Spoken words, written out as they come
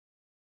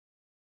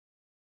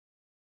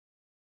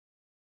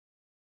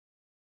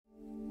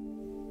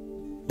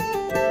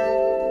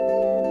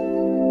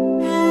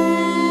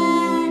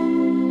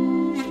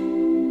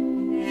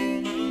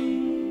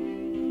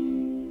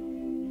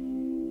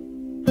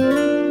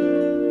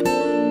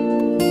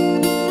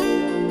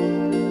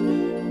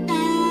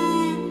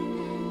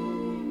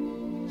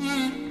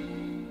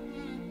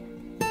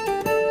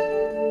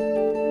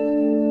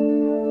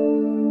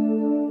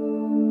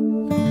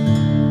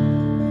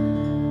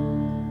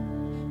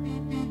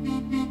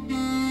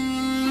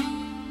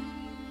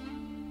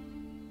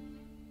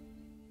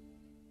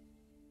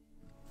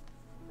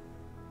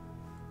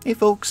Hey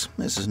folks,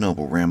 this is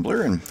Noble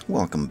Rambler and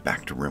welcome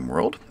back to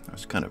RimWorld. I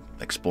was kind of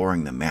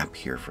exploring the map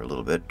here for a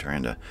little bit,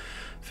 trying to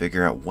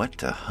figure out what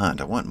to hunt.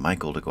 I want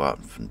Michael to go out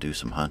and do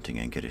some hunting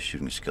and get his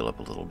shooting skill up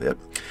a little bit.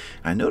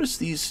 I noticed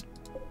these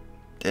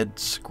dead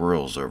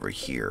squirrels over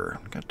here.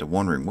 I got to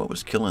wondering what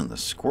was killing the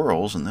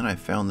squirrels, and then I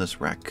found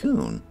this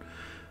raccoon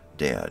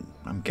dead.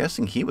 I'm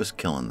guessing he was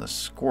killing the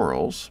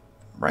squirrels,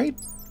 right?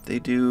 They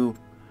do...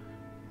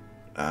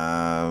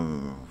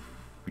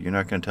 You're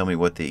not going to tell me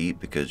what they eat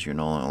because you're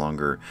no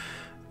longer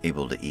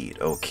able to eat.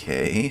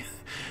 Okay.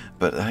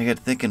 But I got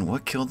thinking,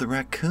 what killed the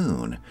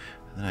raccoon?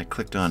 And then I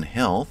clicked on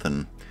health,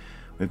 and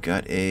we've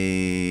got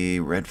a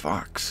red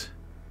fox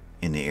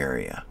in the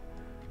area.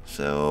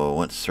 So I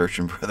went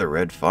searching for the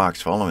red fox,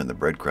 following the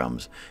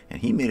breadcrumbs, and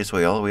he made his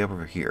way all the way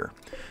over here.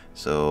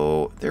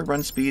 So their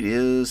run speed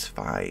is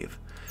 5.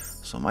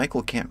 So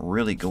Michael can't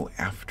really go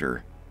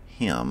after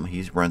him.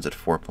 He runs at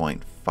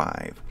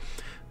 4.5.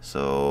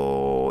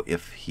 So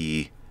if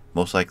he,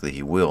 most likely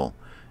he will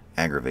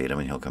aggravate him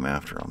and he'll come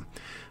after him.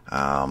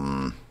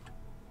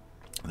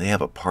 They have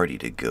a party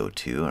to go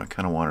to, and I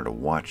kind of wanted to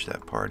watch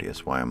that party.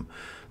 That's why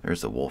there's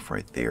the wolf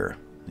right there.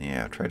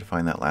 Yeah, I tried to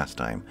find that last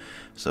time.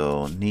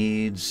 So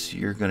needs,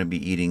 you're going to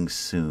be eating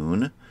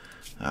soon.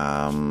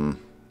 Yeah,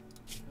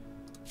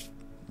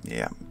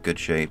 good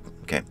shape.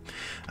 Okay.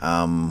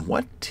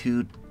 What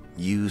to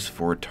use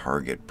for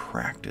target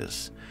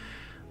practice?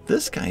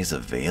 This guy's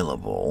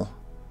available.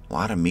 A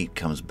lot of meat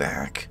comes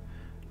back.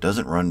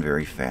 Doesn't run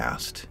very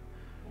fast.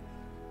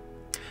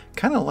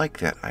 Kind of like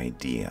that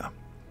idea.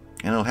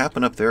 And it'll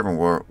happen up there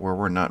where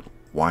we're not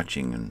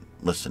watching and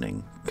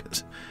listening,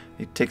 because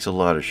it takes a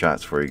lot of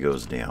shots before he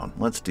goes down.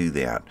 Let's do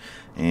that.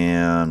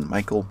 And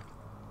Michael,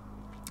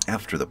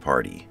 after the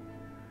party,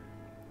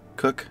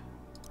 cook,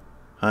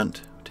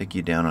 hunt, take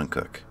you down on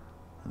cook.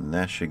 And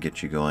that should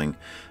get you going.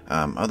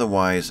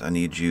 Otherwise, I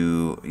need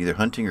you either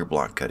hunting or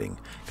block cutting,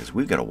 because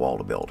we've got a wall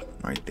to build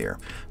right there.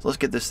 So let's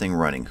get this thing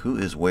running. Who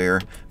is where?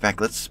 In fact,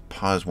 let's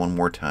pause one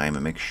more time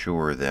and make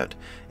sure that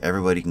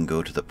everybody can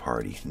go to the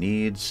party.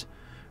 Needs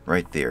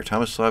right there.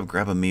 Tomislav,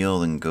 grab a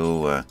meal and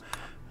go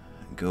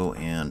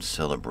and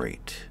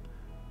celebrate.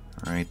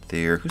 Right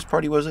there. Whose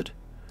party was it?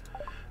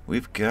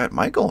 We've got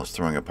Michael is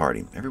throwing a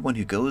party. Everyone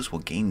who goes will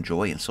gain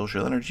joy and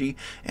social energy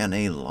and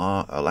a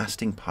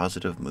lasting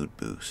positive mood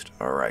boost.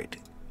 All right.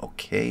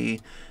 Okay.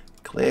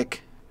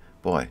 Click.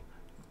 Boy,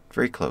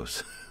 very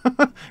close.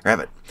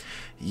 Rabbit,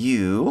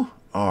 you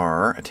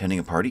are attending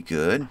a party.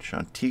 Good.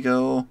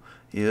 Shantigo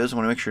is. I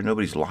want to make sure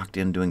nobody's locked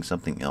in doing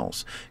something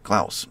else.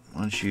 Klaus,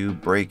 why don't you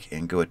break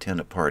and go attend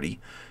a party?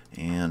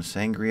 And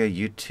Sangria,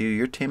 you two,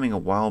 you're taming a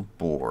wild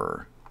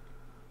boar.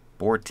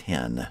 Boar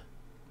 10.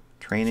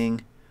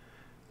 Training.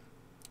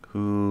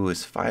 Who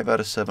is 5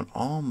 out of 7,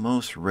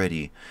 almost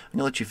ready. I'm going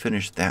to let you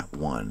finish that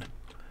one.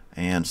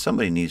 And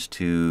somebody needs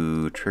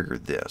to trigger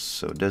this.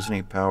 So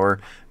designate power.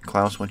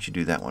 Klaus, why don't you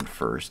do that one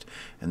first.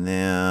 And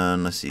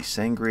then, let's see,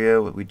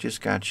 Sangria, we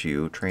just got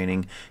you.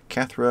 Training.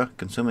 Kathra,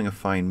 consuming a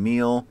fine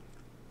meal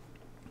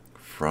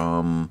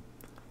from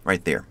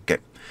right there.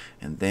 Okay.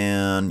 And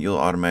then you'll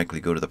automatically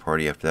go to the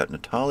party after that.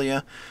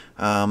 Natalia,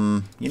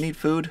 you need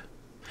food?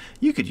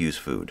 You could use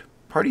food.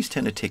 Parties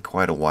tend to take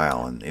quite a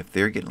while, and if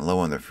they're getting low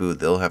on their food,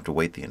 they'll have to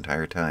wait the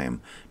entire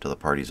time till the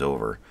party's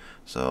over.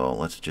 So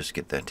let's just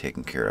get that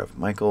taken care of.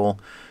 Michael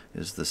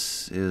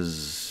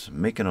is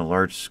making a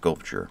large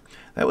sculpture.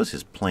 That was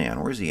his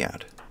plan. Where's he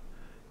at?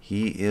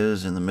 He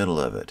is in the middle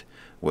of it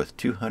with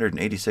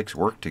 286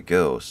 work to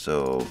go.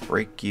 So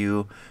break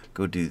you,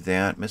 go do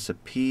that. Missa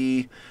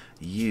P,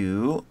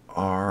 you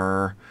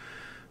are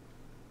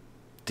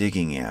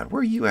digging at.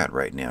 Where are you at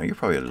right now? You're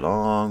probably a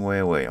long way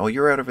away. Oh,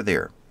 you're out over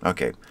there.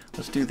 Okay,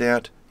 let's do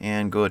that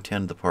and go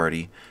attend the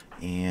party.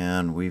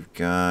 And we've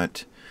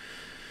got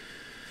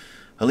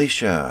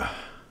Alicia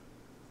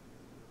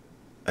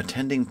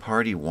attending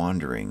party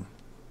wandering.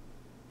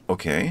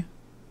 Okay,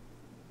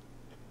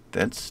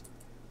 that's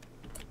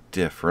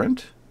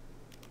different.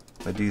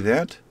 If I do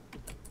that,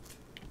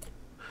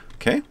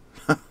 okay.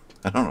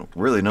 I don't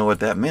really know what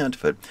that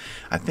meant, but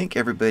I think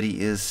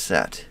everybody is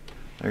set.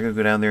 They're gonna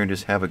go down there and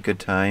just have a good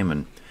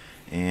time,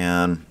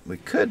 and we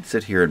could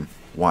sit here and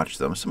watch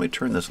them. Somebody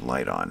turn this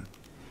light on.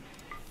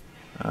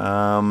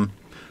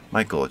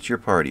 Michael, it's your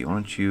party. Why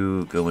don't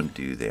you go and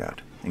do that?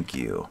 Thank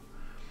you.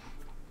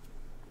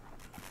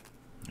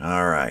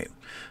 All right.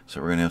 So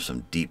we're going to have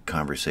some deep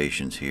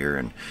conversations here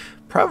and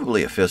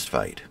probably a fist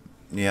fight.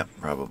 Yep,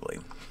 probably.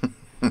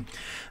 What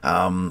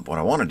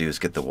I want to do is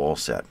get the wall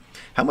set.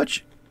 How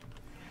much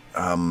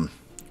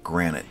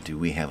granite do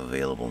we have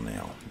available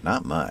now?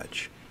 Not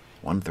much.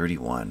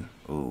 131.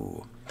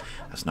 Ooh,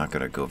 that's not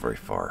going to go very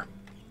far.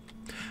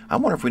 I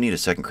wonder if we need a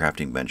second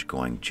crafting bench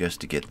going just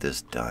to get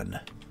this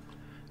done.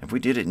 If we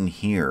did it in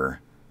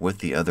here with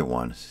the other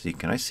one, see,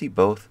 can I see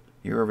both?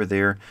 You're over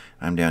there,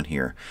 I'm down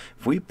here.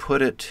 If we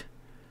put it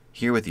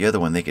here with the other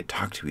one, they could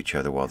talk to each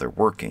other while they're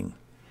working.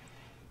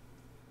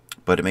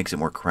 But it makes it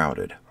more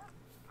crowded.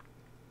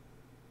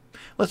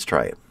 Let's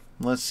try it.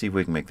 Let's see if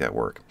we can make that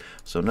work.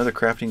 So another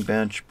crafting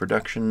bench,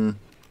 production,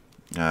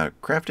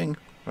 crafting.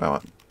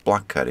 Well,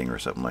 block cutting or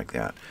something like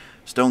that.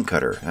 Stone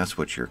cutter, that's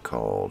what you're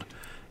called.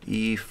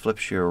 E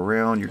flips you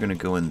around. You're going to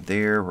go in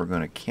there. We're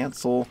going to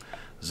cancel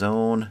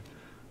zone,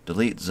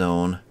 delete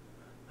zone.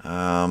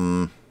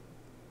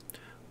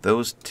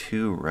 Those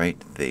two right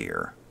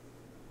there.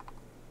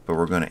 But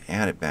we're going to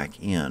add it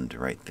back in to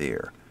right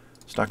there.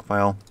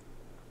 Stockpile,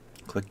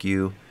 click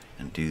you,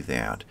 and do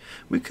that.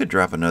 We could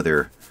drop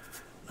another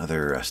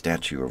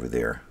statue over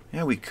there.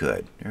 Yeah, we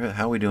could.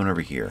 How are we doing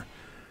over here?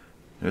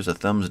 There's a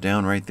thumbs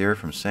down right there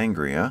from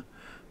Sangria.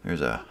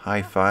 There's a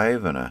high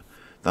five and a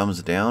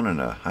thumbs down and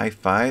a high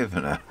five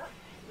and a...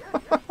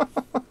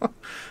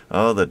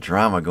 Oh, the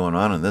drama going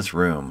on in this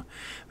room.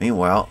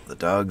 Meanwhile, the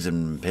dogs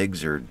and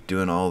pigs are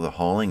doing all the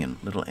hauling, and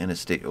little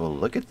Anastasia... Oh,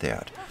 look at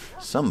that.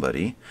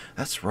 Somebody...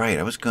 That's right,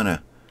 I was going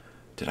to...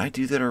 Did I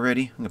do that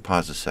already? I'm going to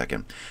pause a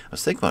second. I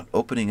was thinking about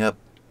opening up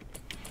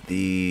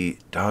the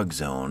dog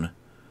zone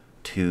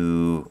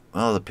to...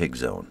 Well, the pig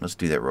zone. Let's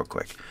do that real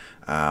quick.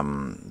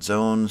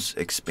 Zones,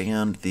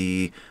 expand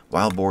the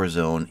wild boar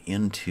zone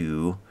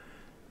into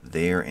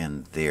there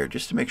and there,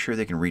 just to make sure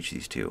they can reach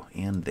these two.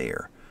 And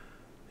there.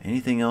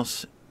 Anything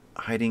else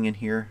hiding in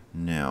here?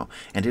 No.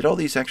 And did all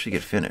these actually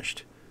get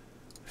finished?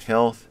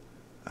 Health,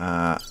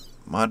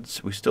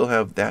 mods, we still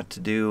have that to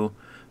do.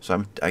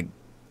 So I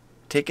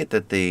take it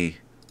that they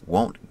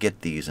won't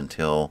get these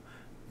until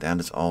that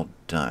is all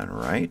done,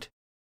 right?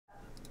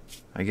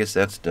 I guess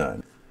that's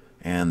done.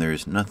 And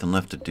there's nothing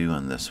left to do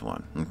on this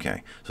one.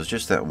 Okay, so it's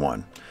just that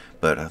one.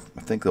 But I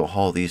think they'll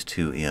haul these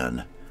two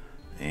in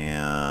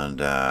and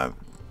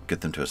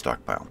get them to a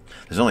stockpile.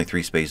 There's only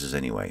 3 spaces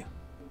anyway.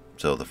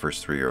 So the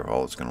first 3 are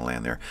all that's going to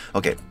land there.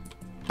 Okay,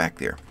 back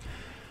there.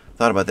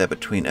 Thought about that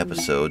between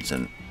episodes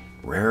and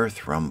rare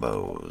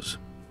thrumbos.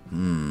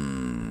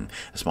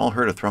 A small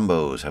herd of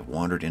thrumbos have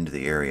wandered into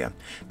the area.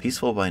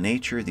 Peaceful by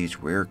nature, these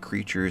rare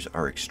creatures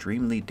are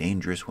extremely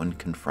dangerous when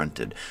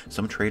confronted.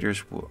 Some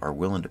traders are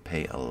willing to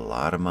pay a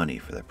lot of money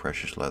for their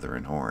precious leather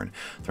and horn.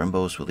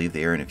 Thrumbos will leave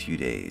the area in a few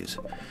days.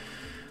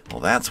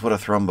 Well, that's what a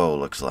thrumbo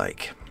looks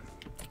like.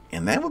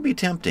 And that would be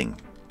tempting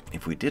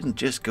if we didn't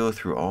just go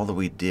through all that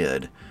we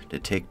did to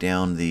take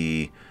down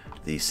the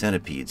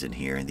centipedes in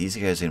here. And these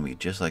guys are going to be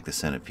just like the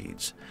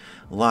centipedes.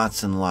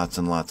 Lots and lots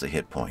and lots of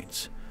hit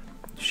points.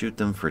 Shoot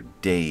them for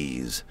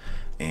days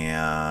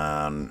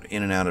and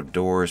in and out of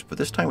doors, but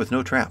this time with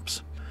no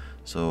traps.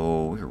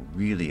 So we're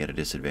really at a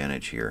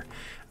disadvantage here.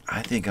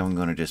 I think I'm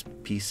going to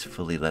just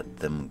peacefully let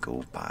them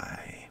go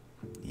by.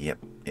 Yep,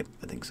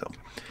 I think so.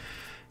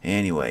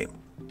 Anyway,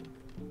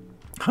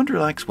 Hunter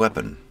lacks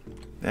weapon.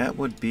 That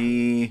would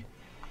be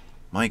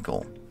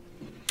Michael.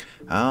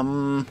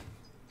 Tomislav,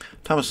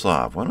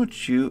 why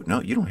don't you...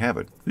 No, you don't have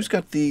it. Who's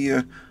got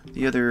the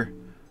other...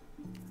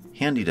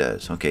 Handy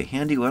does. Okay,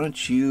 Handy, why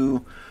don't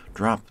you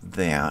drop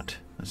that?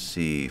 Let's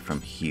see, from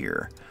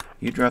here.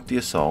 You drop the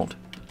assault.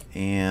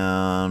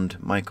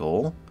 And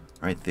Michael,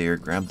 right there,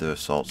 grab the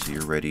assault so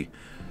you're ready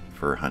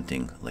for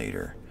hunting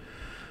later.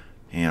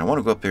 And I want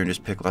to go up there and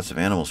just pick lots of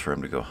animals for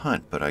him to go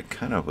hunt, but I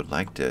kind of would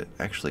like to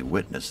actually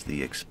witness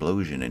the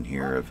explosion in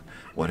here of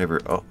whatever...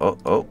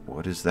 Oh,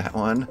 what is that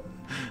one?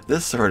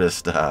 This sort of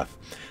stuff.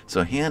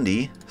 So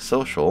Handy,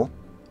 social,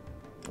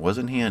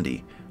 wasn't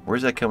Handy.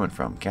 Where's that coming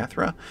from?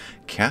 Cathra?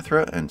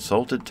 Cathra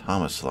insulted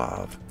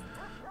Tomislav.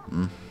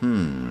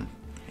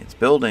 It's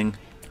building.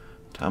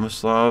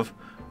 Tomislav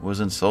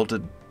was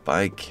insulted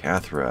by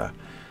Cathra.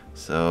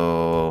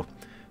 So,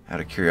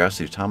 out of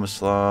curiosity,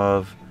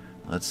 Tomislav,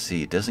 let's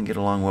see, doesn't get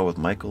along well with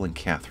Michael and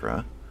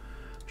Cathra.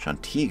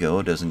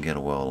 Shantigo doesn't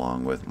get well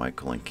along with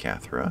Michael and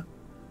Cathra.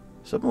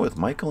 Something with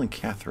Michael and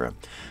Cathra.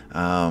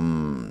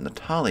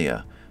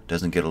 Natalia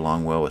doesn't get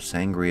along well with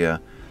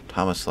Sangria,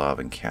 Tomislav,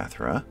 and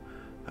Cathra.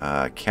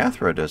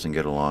 Cathra doesn't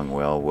get along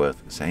well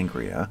with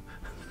Sangria.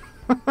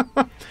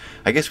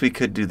 I guess we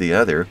could do the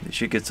other.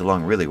 She gets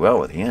along really well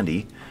with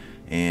Handy.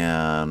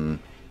 And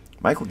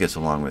Michael gets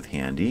along with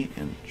Handy.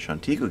 And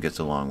Shantigo gets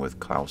along with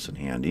Klaus and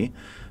Handy.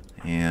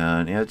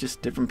 And yeah,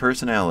 just different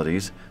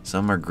personalities.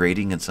 Some are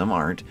grating and some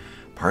aren't.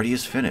 Party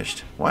is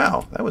finished.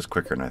 Wow, that was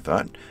quicker than I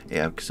thought.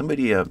 Yeah,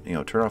 somebody,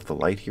 turn off the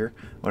light here.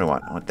 What do I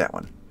want? I want that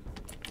one.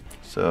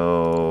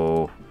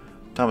 So,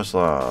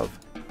 Tomislav.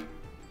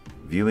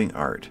 Viewing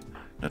art.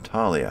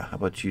 Natalia, how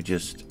about you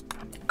just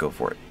go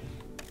for it?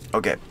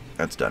 Okay,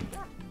 that's done.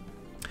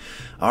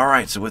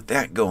 Alright, so with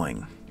that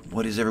going,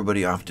 what is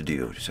everybody off to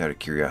do? Just out of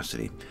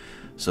curiosity.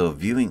 So,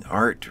 viewing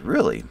art,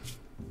 really?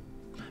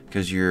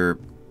 Because your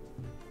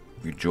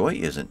joy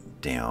isn't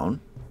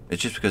down.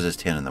 It's just because it's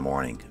 10 in the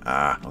morning.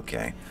 Ah,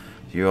 okay.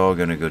 So you're all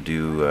going to go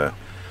do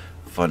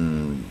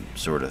fun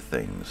sort of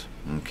things.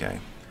 Okay.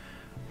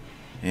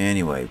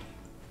 Anyway,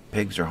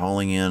 pigs are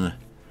hauling in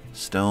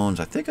stones.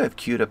 I think I've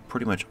queued up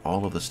pretty much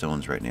all of the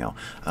stones right now.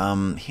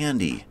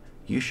 Handy,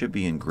 you should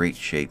be in great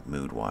shape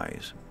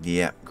mood-wise.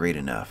 Yeah, great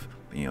enough.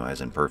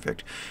 As in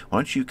perfect. Why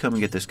don't you come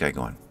and get this guy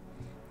going?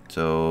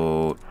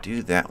 So,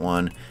 do that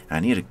one. And I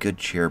need a good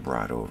chair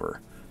brought over.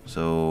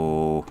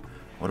 So,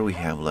 what do we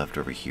have left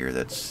over here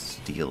that's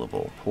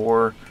stealable?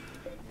 Poor.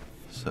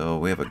 So,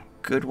 we have a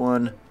good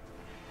one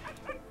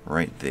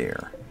right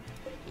there.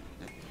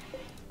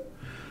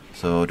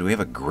 So, do we have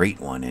a great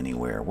one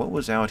anywhere? What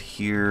was out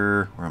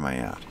here? Where am I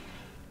at?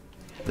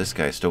 This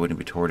guy's still waiting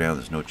to be torn down.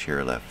 There's no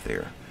chair left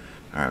there.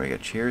 Alright, we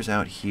got chairs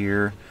out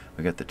here.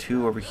 We got the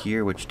two over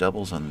here, which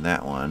doubles on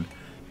that one.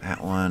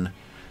 That one.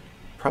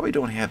 Probably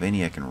don't have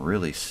any I can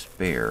really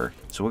spare.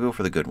 So we'll go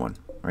for the good one.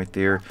 Right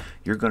there.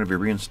 You're going to be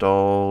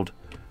reinstalled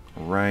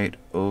right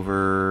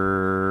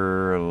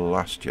over...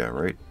 Lost ya,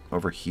 right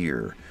over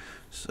here.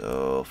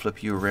 So,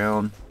 flip you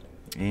around.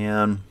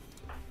 And...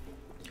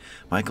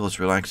 Michael is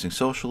relaxing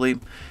socially.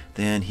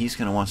 Then he's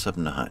going to want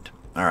something to hunt.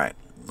 Alright,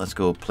 let's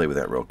go play with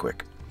that real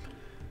quick.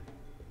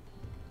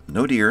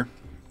 No deer.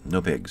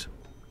 No pigs.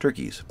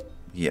 Turkeys.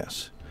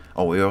 Yes.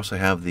 Oh, we also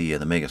have the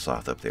mega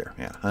sloth up there.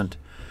 Yeah, hunt.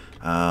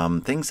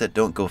 Things that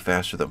don't go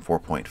faster than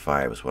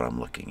 4.5 is what I'm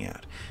looking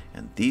at.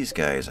 And these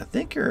guys, I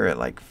think are at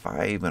like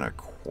 5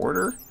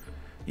 1/4.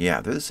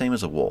 Yeah, they're the same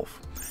as a wolf.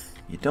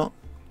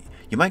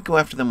 You might go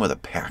after them with a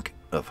pack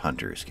of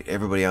hunters. Get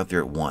everybody out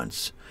there at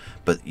once.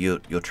 But you'll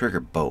trigger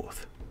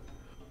both.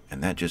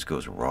 And that just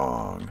goes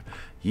wrong.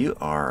 You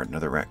are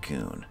another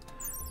raccoon.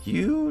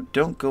 You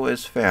don't go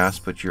as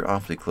fast, but you're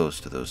awfully close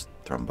to those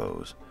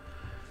thrumbos.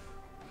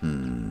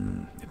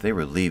 If they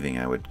were leaving,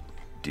 I would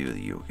do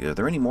you. Are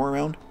there any more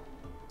around?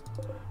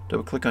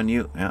 Double click on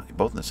you. Yeah, you're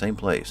both in the same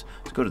place.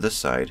 Let's go to this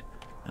side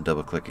and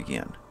double click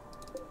again.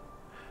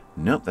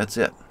 Nope, that's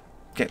it.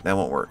 Okay, that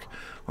won't work.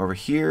 Over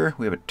here,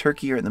 we have a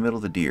turkey right in the middle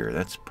of the deer.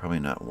 That's probably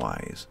not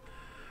wise.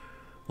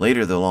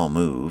 Later, they'll all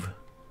move.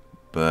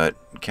 But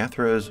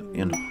Cathra's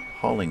in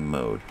hauling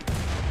mode.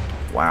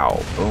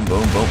 Wow. Boom,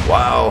 boom, boom.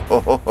 Wow. Ho,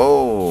 ho,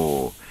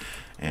 ho.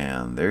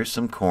 And there's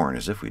some corn,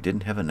 as if we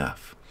didn't have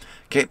enough.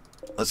 Okay,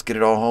 let's get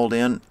it all hauled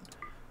in.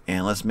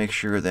 And let's make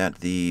sure that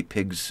the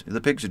pigs are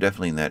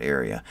definitely in that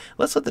area.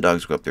 Let's let the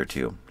dogs go up there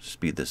too.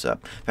 Speed this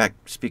up. In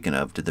fact, speaking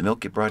of, did the milk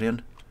get brought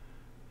in?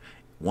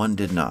 One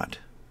did not.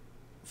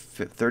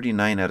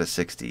 39 out of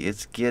 60.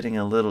 It's getting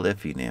a little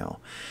iffy now.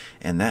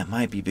 And that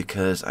might be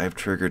because I've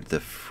triggered the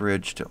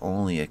fridge to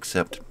only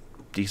accept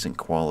decent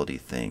quality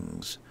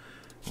things.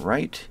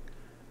 Right?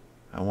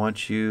 I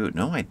want you...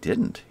 No, I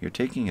didn't. You're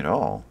taking it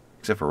all.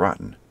 Except for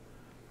rotten.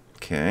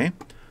 Okay.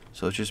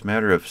 So it's just a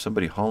matter of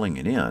somebody hauling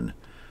it in.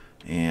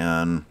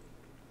 And...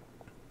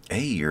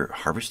 Hey, you're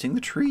harvesting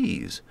the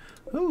trees.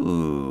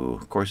 Ooh.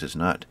 Of course, it's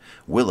not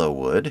willow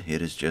wood.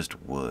 It is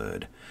just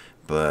wood.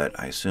 But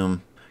I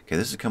assume... Okay,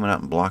 this is coming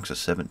out in blocks of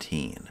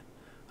 17.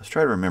 Let's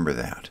try to remember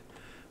that.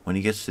 When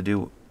he gets to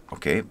do...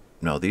 Okay,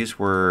 no, these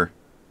were...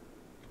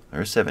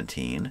 There's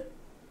 17.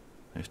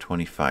 There's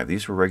 25.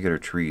 These were regular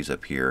trees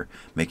up here,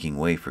 making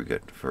way for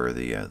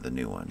the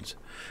new ones.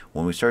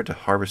 When we start to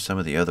harvest some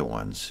of the other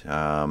ones,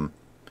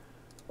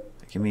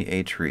 give me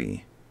a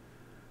tree.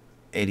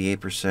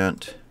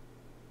 88%,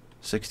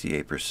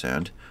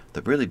 68%.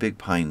 The really big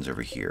pines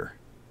over here,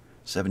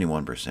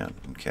 71%.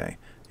 Okay.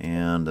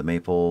 And the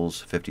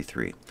maples,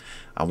 53.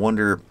 I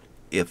wonder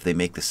if they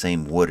make the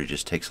same wood, it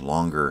just takes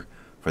longer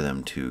for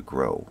them to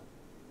grow.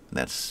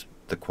 That's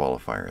the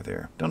qualifier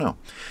there. Don't know.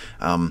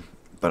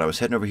 But I was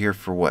heading over here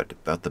for what?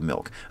 About the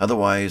milk.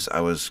 Otherwise, I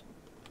was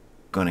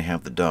going to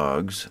have the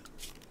dogs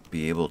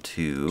be able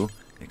to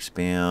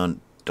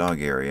expand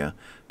dog area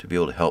to be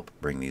able to help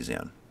bring these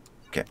in.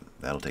 Okay,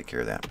 that'll take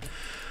care of that.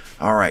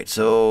 Alright,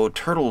 so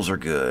turtles are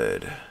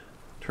good.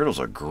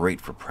 Turtles are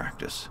great for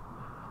practice.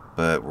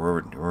 But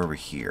we're over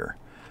here.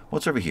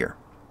 What's over here?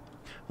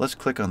 Let's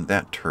click on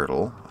that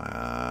turtle.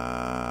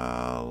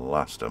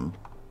 Lost him.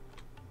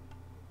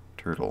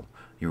 Turtle.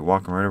 You were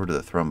walking right over to the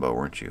thrumbo,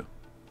 weren't you?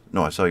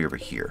 No, I saw you over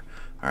here.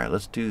 Alright,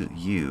 let's do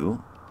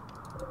you.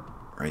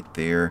 Right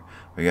there.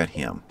 We got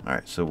him.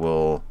 Alright, so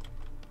we'll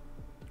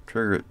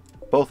trigger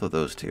both of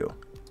those two.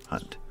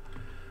 Hunt.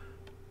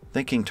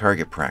 Thinking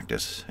target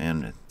practice.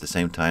 And at the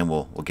same time,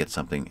 we'll get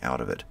something out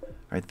of it.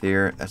 Right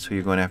there, that's who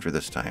you're going after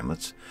this time.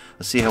 Let's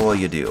see how well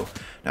you do.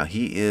 Now,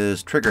 he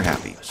is trigger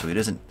happy, so he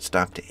doesn't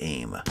stop to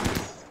aim.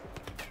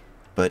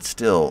 But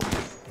still,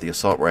 the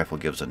assault rifle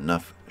gives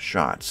enough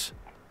shots.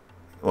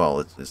 Well,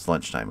 it's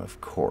lunchtime,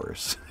 of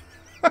course.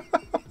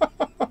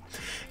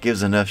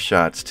 Gives enough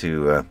shots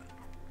to,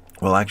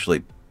 well,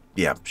 actually,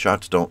 yeah,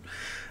 shots don't...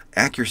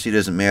 Accuracy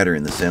doesn't matter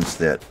in the sense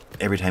that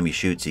every time he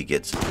shoots, he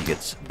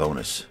gets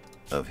bonus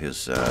of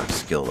his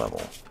skill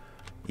level,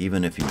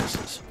 even if he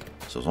misses.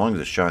 So as long as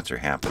the shots are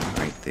happening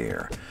right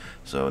there.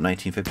 So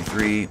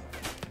 1953.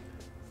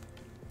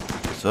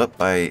 So up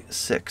by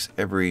 6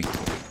 every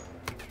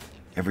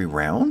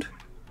round?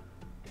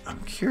 I'm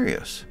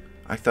curious.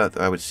 I thought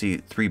I would see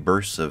 3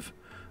 bursts of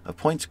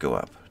points go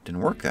up. Didn't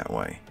work that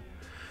way.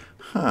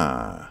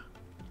 Huh.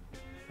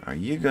 Are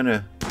you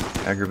gonna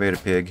aggravate a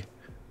pig?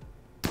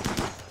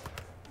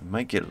 It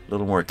might get a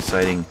little more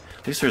exciting.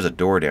 At least there's a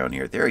door down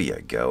here. There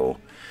you go.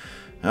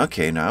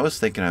 Okay, now I was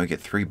thinking I would get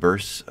 3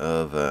 bursts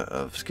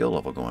of skill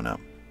level going up.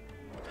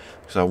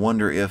 So I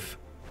wonder if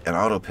an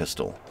auto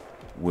pistol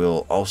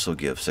will also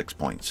give 6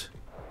 points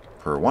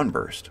per 1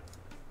 burst.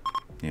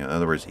 You know, in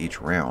other words,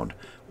 each round.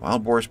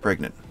 Wild boar is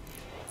pregnant.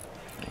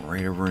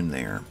 Right over in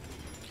there.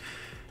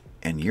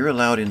 And you're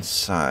allowed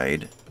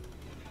inside.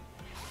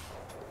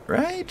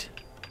 Right?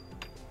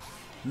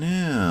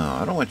 No,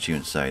 I don't want you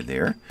inside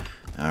there.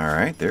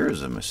 Alright,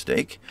 there's a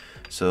mistake.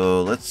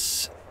 So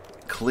let's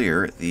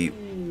clear the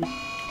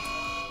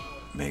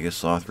Mega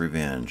Sloth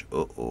Revenge.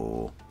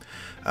 Uh-oh.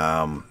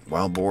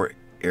 Wild Boar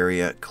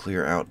area,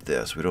 clear out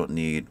this. We don't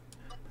need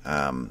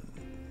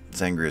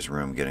Sangria's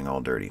room getting all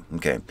dirty.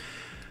 Okay.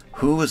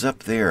 Who was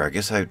up there? I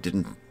guess I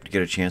didn't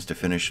get a chance to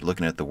finish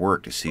looking at the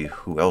work to see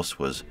who else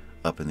was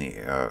up in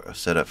the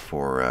setup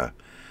for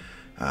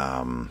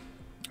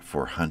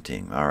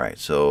hunting. Alright,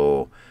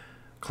 so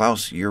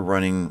Klaus, you're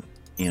running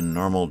in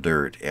normal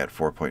dirt at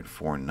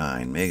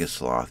 4.49. Mega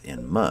Sloth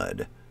in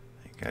mud.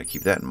 Got to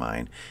keep that in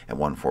mind at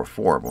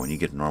 144. But when you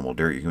get to normal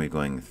dirt, you're going to be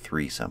going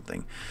 3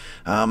 something.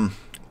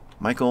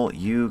 Michael,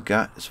 you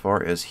got as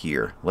far as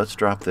here. Let's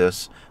drop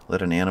this.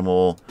 Let an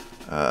animal,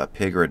 a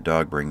pig or a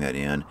dog, bring that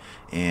in,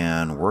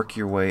 and work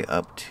your way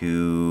up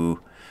to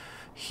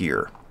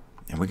here.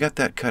 And we got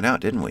that cut out,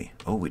 didn't we?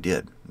 Oh, we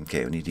did.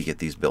 Okay, we need to get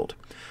these built.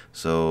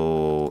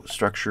 So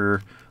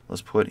structure.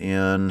 Let's put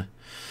in.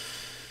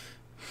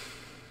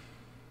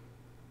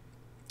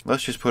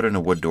 Let's just put in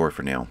a wood door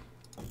for now.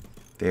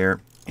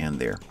 There and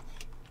there.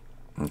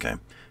 Okay.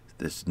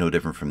 This is no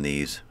different from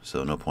these,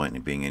 so no point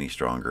in being any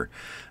stronger.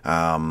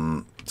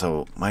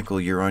 So, Michael,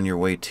 you're on your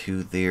way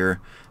to there.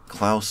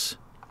 Klaus,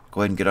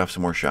 go ahead and get off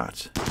some more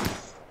shots.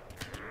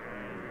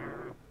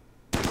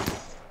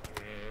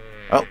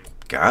 Oh,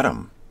 got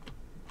him.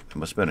 It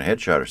must have been a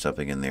headshot or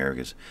something in there,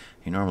 because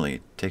he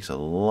normally takes a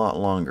lot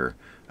longer.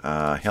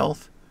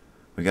 Health?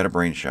 We got a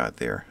brain shot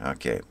there.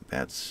 Okay,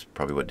 that's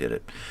probably what did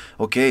it.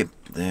 Okay,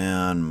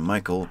 then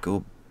Michael,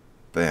 go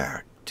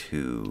back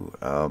to,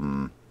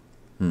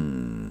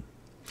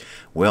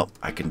 well,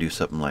 I can do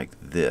something like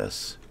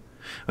this.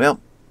 Well,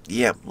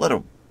 yeah, let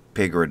a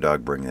pig or a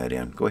dog bring that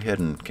in. Go ahead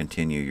and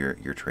continue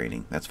your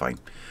training. That's fine.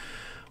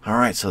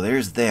 Alright, so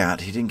there's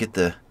that. He didn't get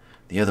the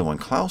other one.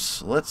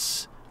 Klaus,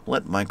 let's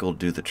let Michael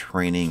do the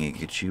training and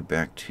get you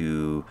back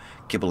to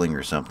kibbling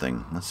or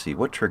something. Let's see,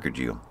 what triggered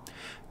you?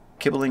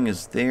 Kibbling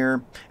is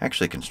there.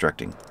 Actually,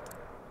 constructing.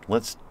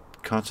 Let's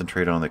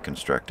concentrate on the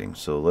constructing.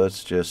 So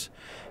let's just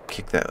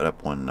kick that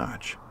up 1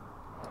 notch.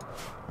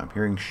 I'm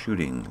hearing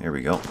shooting. There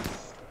we go.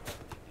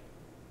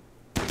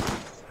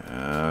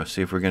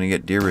 See if we're going to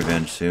get deer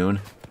revenge soon.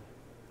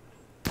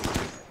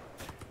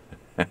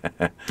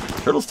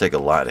 Turtles take a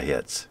lot of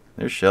hits.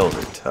 Their shells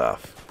are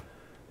tough.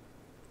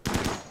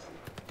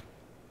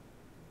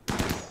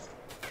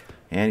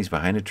 And he's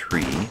behind a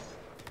tree.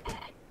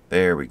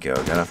 There we go.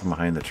 Got off from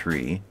behind the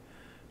tree.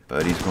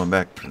 But he's going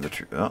back to the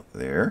tree. Oh,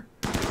 there.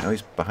 Now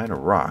he's behind a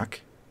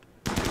rock.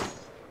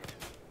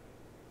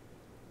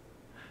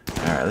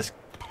 Alright, let's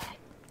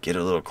get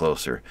a little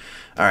closer.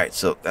 Alright,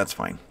 so that's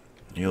fine.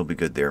 He'll be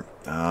good there.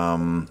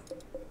 Well,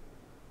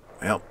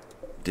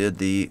 did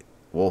the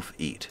wolf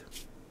eat?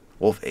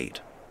 Wolf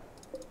ate.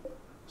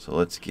 So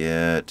let's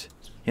get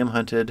him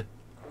hunted.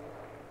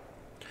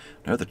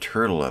 Another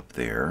turtle up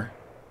there.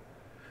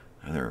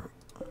 Another,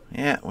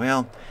 yeah,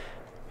 well,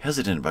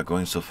 hesitant about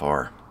going so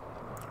far.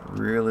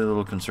 Really a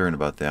little concerned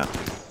about that.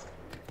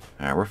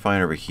 Alright, we're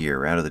fine over here.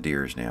 We're out of the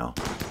deers now.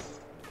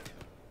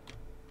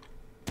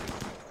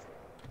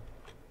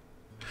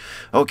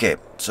 Okay,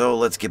 so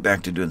let's get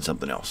back to doing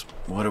something else.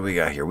 What do we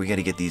got here? We got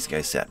to get these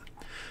guys set.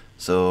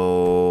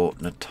 So,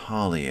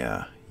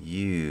 Natalia,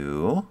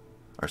 you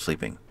are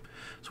sleeping.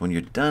 So when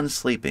you're done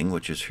sleeping,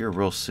 which is here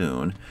real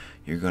soon,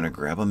 you're going to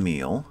grab a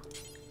meal.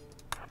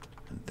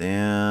 And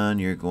then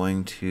you're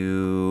going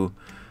to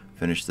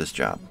finish this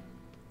job.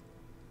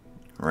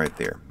 Right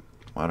there.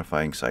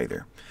 Modifying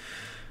scyther.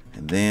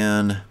 And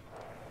then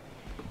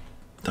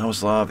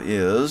Tomislav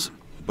is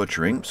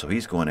butchering, so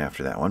he's going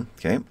after that one.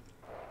 Okay.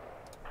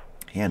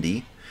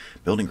 Handy.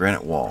 Building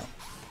granite wall.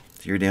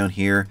 So you're down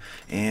here,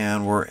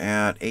 and we're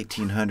at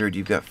 1800.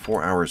 You've got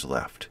 4 hours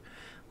left.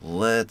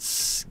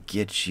 Let's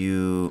get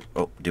you...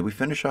 Oh, did we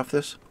finish off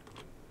this?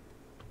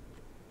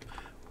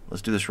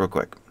 Let's do this real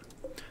quick.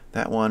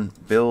 That one,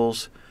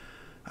 bills.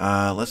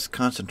 Let's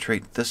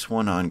concentrate this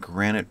one on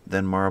granite,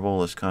 then marble.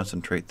 Let's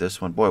concentrate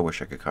this one. Boy, I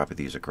wish I could copy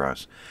these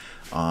across.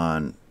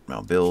 On,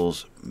 well,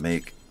 bills,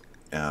 make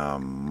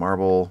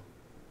marble.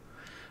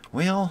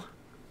 Well...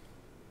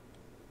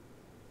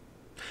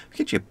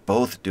 get you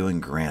both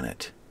doing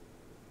granite.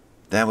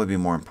 That would be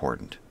more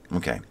important.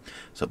 Okay,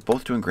 so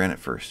both doing granite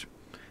first.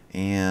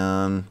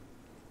 And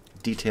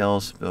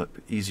details,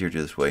 easier to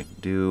do this way.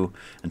 Do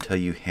until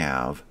you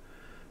have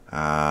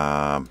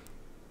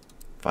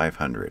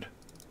 500.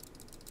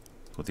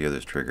 What the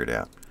others triggered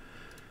at.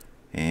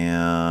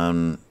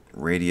 And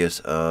radius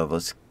of,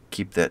 let's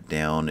keep that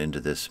down into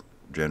this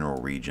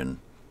general region,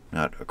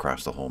 not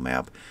across the whole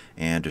map.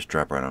 And just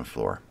drop right on the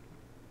floor.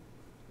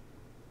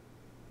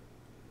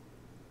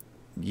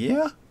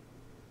 Yeah?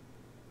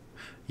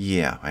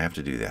 Yeah, I have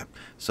to do that.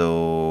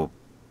 So,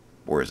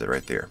 where is it?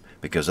 Right there.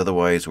 Because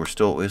otherwise, we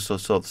still have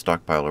the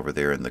stockpile over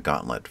there in the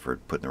gauntlet for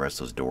putting the rest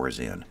of those doors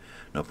in.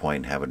 No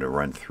point in having to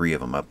run 3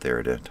 of them up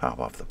there to top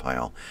off the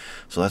pile.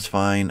 So that's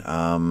fine.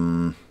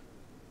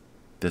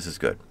 This is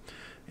good.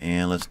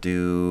 And let's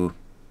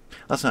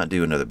not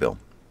do another bill.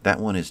 That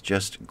one is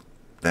just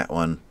that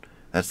one.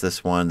 That's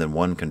this one. Then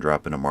one can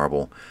drop into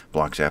marble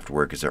blocks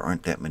afterward because there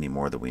aren't that many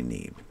more that we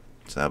need.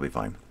 So that'll be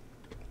fine.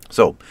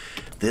 So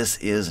this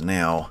is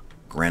now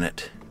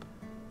granite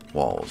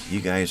walls.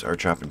 You guys are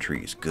chopping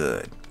trees.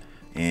 Good.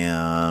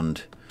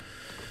 And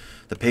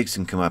the pigs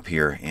can come up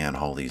here and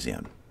haul these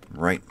in.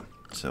 Right.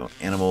 So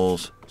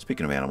animals.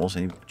 Speaking of animals,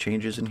 any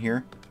changes in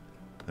here?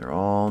 They're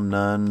all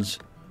nuns.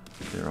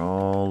 They're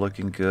all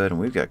looking good. And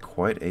we've got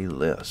quite a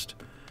list.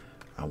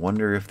 I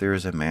wonder if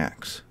there's a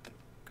max.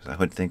 Because I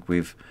would think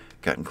we've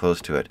gotten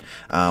close to it.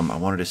 I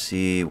wanted to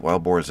see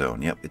wild boar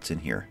zone. Yep, it's in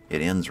here.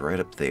 It ends right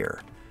up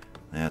there.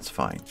 That's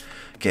fine.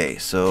 Okay,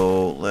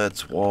 so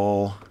let's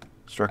wall,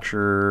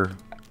 structure,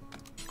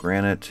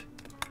 granite,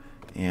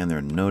 and there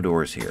are no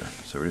doors here.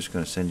 So we're just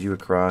going to send you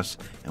across,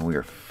 and we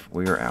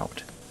are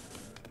out.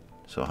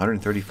 So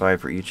 135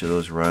 for each of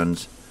those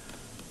runs,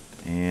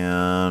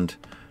 and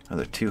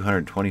another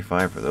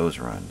 225 for those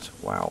runs.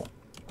 Wow.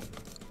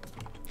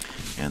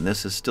 And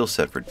this is still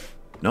set for...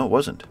 No, it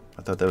wasn't.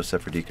 I thought that was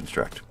set for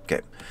deconstruct.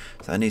 Okay,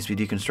 so that needs to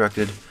be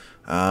deconstructed.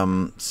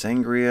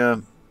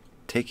 Sangria,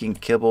 taking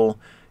kibble.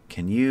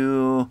 Can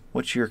you...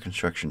 What's your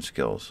construction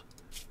skills?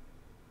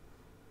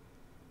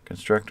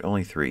 Construct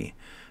only 3.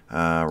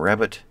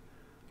 Rabbit,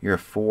 you're a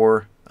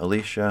 4.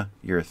 Alicia,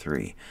 you're a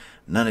 3.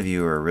 None of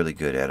you are really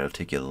good at it. It'll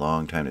take you a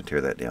long time to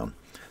tear that down.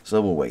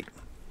 So we'll wait.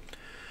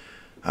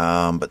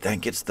 But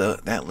that gets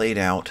that laid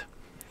out.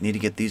 Need to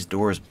get these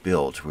doors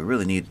built. We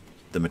really need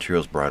the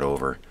materials brought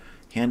over.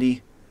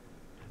 Handy.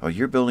 Oh,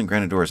 you're building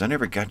granite doors. I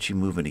never got you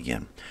moving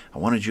again. I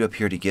wanted you up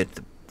here to get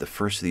the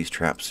first of these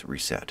traps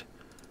reset.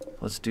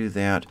 Let's do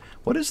that.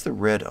 What is the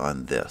red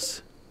on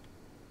this?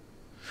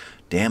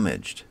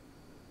 Damaged.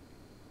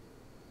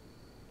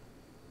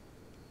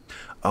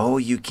 Oh,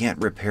 you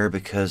can't repair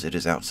because it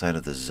is outside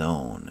of the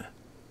zone.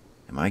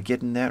 Am I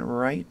getting that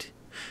right?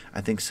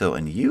 I think so.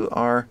 And you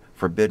are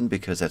forbidden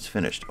because that's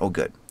finished. Oh,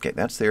 good. Okay,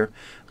 that's there.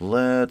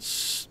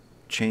 Let's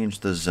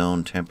change the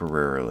zone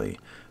temporarily.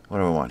 What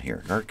do I want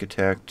here?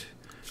 Architect,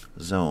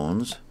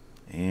 zones,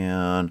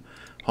 and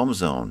home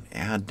zone.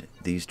 Add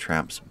these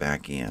traps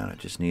back in. I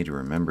just need to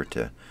remember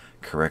to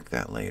correct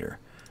that later.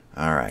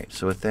 Alright,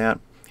 so with that,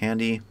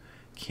 Handy,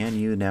 can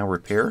you now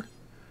repair?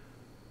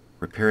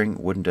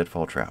 Repairing wooden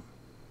deadfall trap.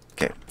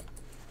 Okay,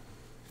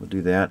 we'll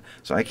do that.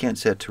 So I can't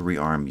set to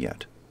rearm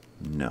yet.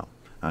 No,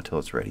 not until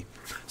it's ready.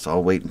 So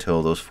I'll wait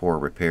until those 4 are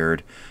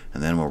repaired,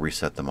 and then we'll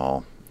reset them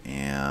all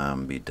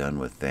and be done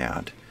with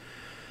that.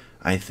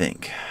 I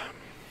think.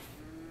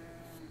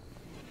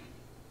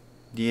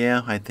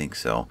 Yeah, I think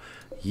so.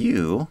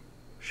 You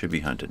should be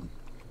hunted.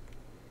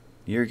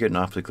 You're getting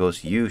awfully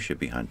close. You should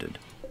be hunted.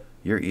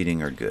 You're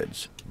eating our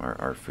goods,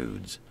 our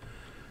foods.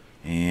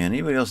 And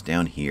anybody else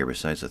down here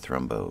besides the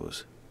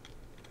Thrumbos?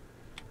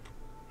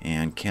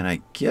 And can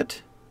I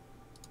get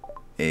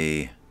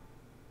a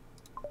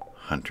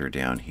hunter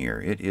down here?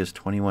 It is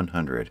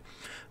 2100.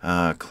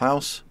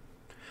 Klaus,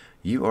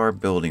 you are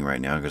building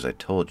right now because I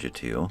told you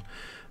to.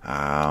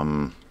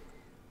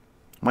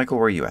 Michael,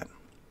 where are you at?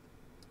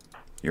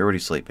 You're already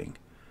sleeping.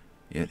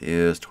 It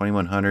is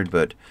 2100,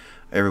 but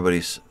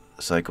everybody's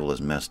cycle is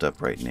messed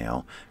up right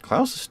now.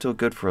 Klaus is still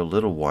good for a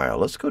little while.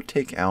 Let's go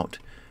take out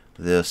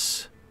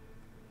this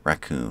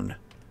raccoon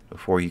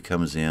before he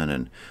comes in,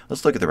 and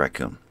let's look at the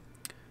raccoon.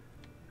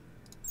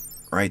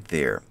 Right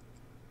there.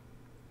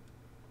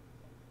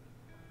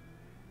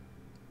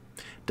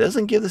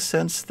 Doesn't give the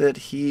sense that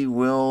he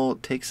will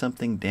take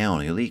something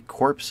down. He'll eat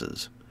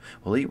corpses.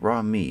 Will eat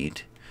raw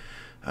meat.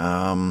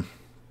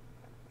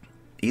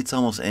 Eats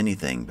almost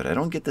anything, but I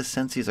don't get the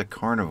sense he's a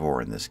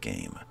carnivore in this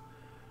game.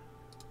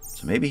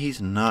 So maybe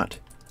he's not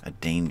a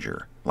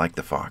danger like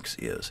the fox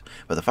is.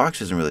 But the fox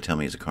doesn't really tell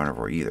me he's a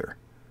carnivore either.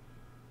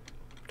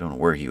 Don't know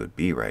where he would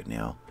be right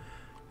now.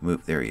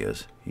 Move, there he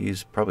is.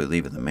 He's probably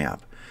leaving the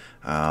map.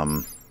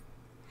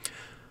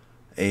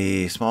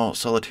 A small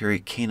solitary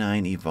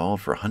canine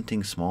evolved for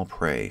hunting small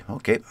prey.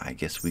 Okay, I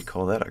guess we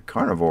call that a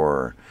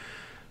carnivore.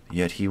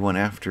 Yet he went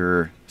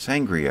after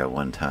sangria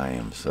one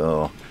time,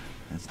 so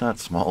it's not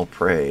small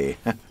prey.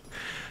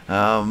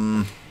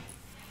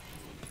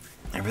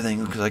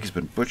 Everything looks like it's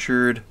been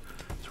butchered,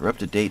 so we're up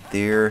to date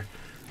there.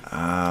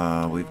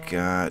 We've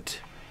got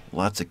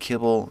lots of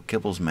kibble.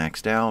 Kibble's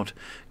maxed out.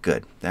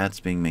 Good,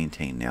 that's being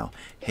maintained now.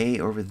 Hay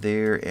over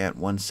there at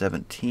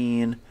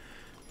 117.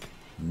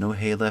 No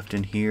hay left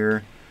in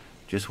here.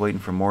 Just waiting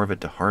for more of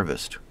it to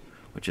harvest,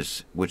 which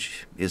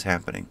is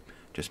happening.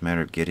 Just a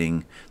matter of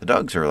getting... The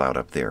dogs are allowed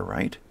up there,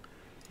 right?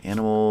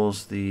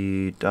 Animals,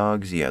 the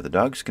dogs... Yeah, the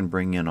dogs can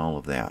bring in all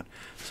of that.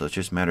 So it's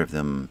just a matter of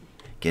them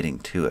getting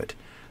to it.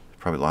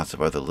 Probably lots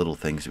of other little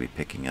things to be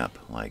picking up,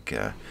 like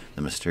the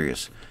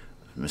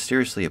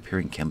mysteriously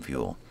appearing chem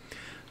fuel.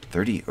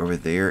 30 over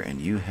there, and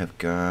you have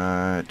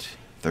got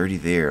 30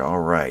 there.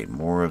 All right,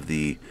 more of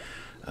the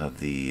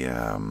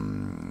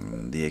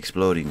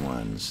exploding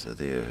ones,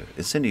 the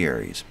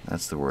incendiaries.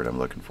 That's the word I'm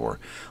looking for.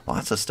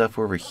 Lots of stuff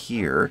over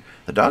here.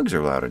 The dogs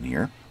are allowed in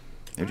here.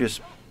 They're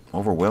just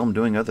overwhelmed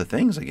doing other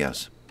things, I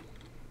guess.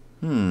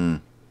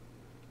 Okay.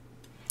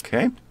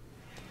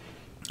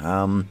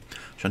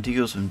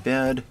 Shantigo's in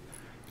bed.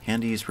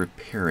 Handy's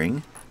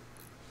repairing.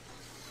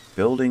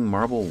 Building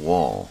marble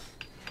wall.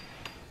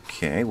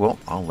 Okay, well,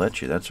 I'll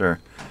let you. That's our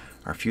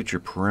future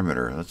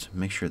perimeter. Let's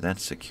make sure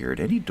that's secured.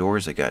 Any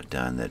doors that got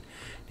done that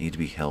need to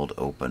be held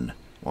open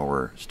while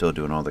we're still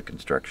doing all the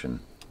construction?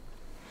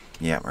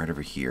 Yeah, right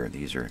over here.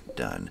 These are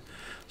done.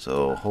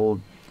 So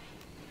hold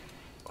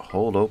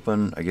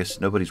open. I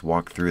guess nobody's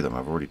walked through them.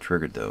 I've already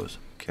triggered those.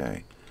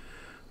 Okay.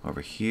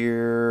 Over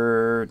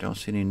here, don't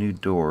see any new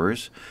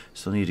doors.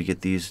 Still need to get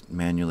these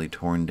manually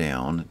torn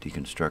down.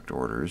 Deconstruct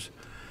orders.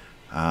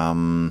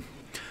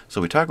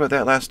 So we talked about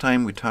that last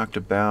time. We talked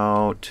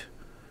about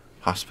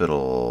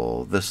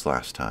hospital this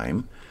last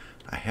time.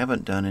 I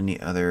haven't done any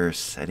other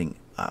setting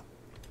up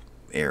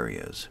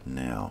areas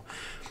now.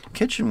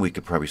 Kitchen we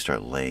could probably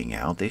start laying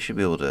out. They should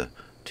be able to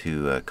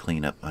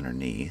clean up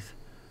underneath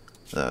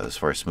as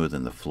far as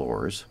smoothing the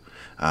floors.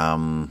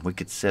 We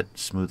could set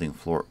smoothing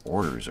floor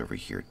orders over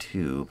here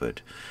too,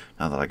 but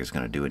not that like it's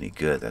going to do any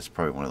good. That's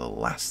probably one of the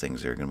last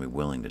things they're going to be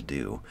willing to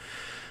do.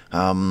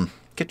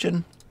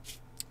 Kitchen.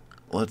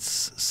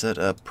 Let's set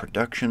up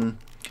production.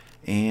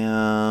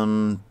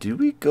 And do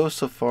we go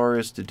so far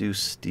as to do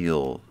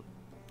steel?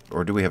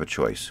 Or do we have a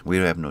choice? We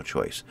have no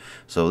choice.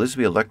 So this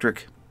will be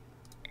electric.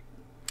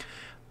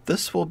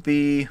 This will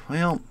be,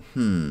 well,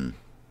 I'm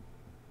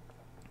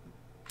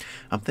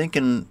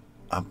thinking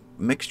a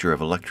mixture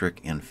of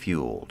electric and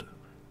fueled,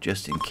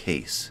 just in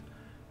case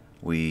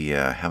we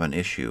have an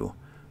issue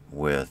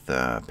with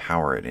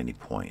power at any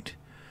point.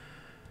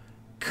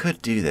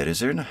 Could do that. Is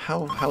there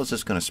how is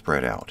this going to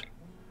spread out?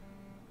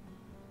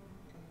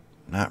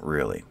 Not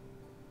really.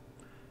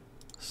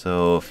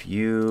 So if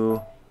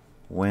you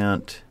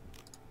went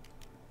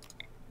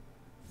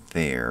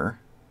there,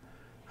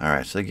 all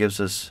right. So that gives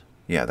us,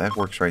 yeah, that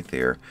works right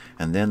there,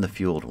 and then the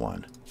fueled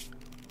one.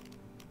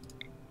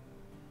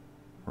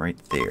 Right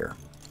there.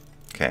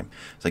 Okay,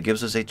 so that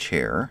gives us a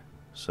chair.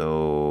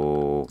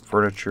 So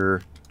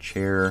furniture,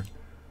 chair,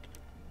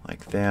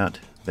 like that,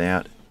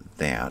 that.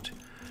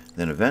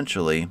 Then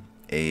eventually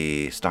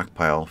a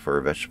stockpile for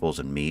vegetables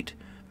and meat,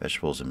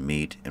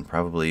 and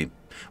probably,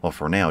 well,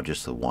 for now,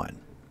 just the one.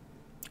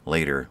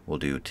 Later, we'll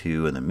do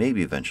 2, and then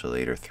maybe eventually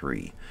later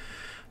 3.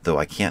 Though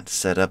I can't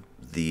set up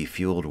the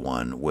fueled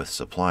one with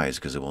supplies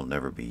because it will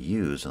never be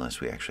used unless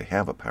we actually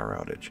have a power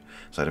outage.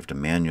 So I'd have to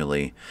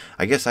manually,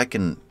 I guess I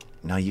can.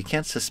 Now, you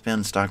can't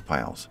suspend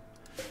stockpiles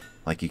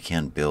like you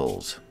can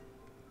bills.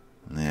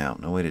 No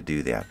way to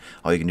do that.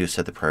 All you can do is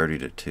set the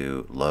priority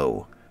to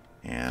low,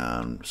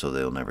 and so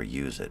they'll never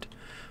use it.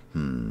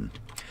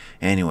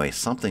 Anyway,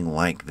 something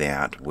like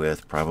that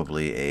with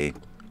probably a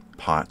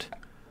pot,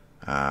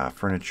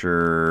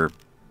 furniture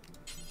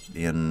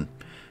in...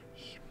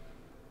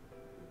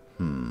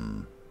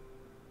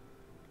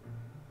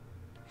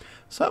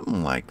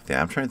 Something like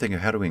that. I'm trying to think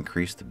of how do we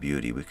increase the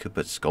beauty. We could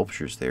put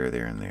sculptures there,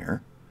 and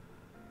there.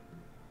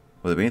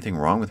 Would there be anything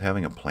wrong with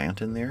having a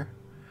plant in there?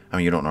 I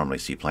mean, you don't normally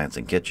see plants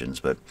in kitchens,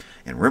 but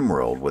in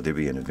RimWorld, would there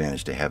be an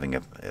advantage to having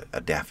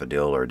a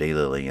daffodil or a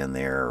daylily in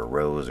there, or a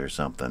rose or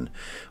something?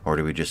 Or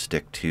do we just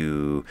stick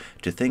to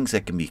things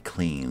that can be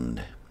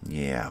cleaned?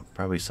 Yeah,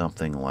 probably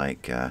something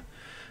like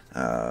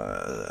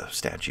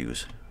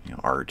statues,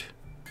 art.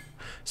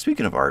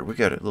 Speaking of art, we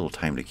got a little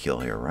time to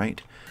kill here,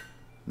 right?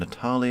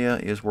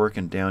 Natalia is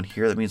working down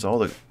here. That means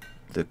all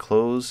the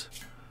clothes.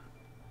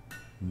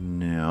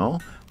 No,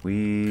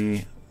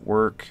 we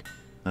work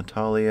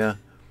Natalia.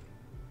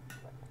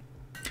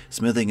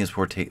 Smithing is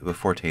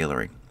before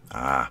tailoring.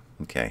 Ah,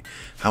 okay.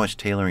 How much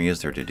tailoring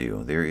is there to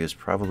do? There is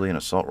probably an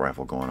assault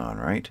rifle going on,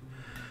 right?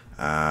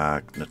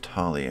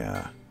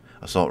 Natalia.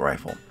 Assault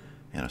rifle.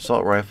 And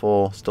assault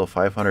rifle, still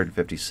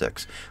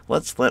 556.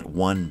 Let's let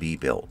one be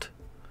built.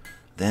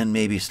 Then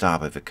maybe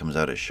stop if it comes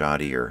out as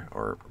shoddy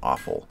or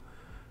awful.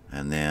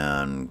 And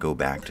then go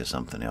back to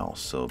something else.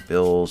 So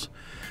bills.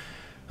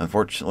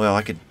 Unfortunately, well,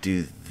 I could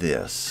do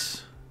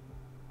this.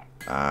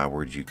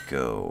 Where'd you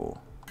go?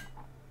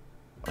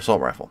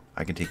 Assault rifle.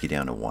 I can take you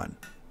down to 1.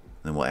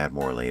 Then we'll add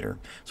more later.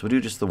 So we'll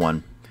do just the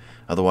 1.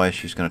 Otherwise,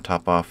 she's going to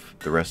top off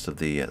the rest of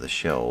the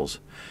shells.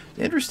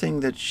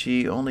 Interesting that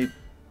she only...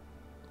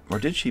 Or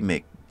did she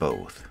make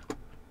both?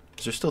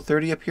 Is there still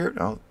 30 up here?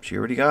 Oh, she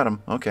already got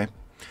them. Okay.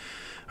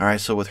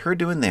 Alright, so with her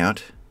doing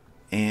that,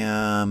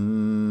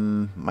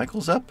 and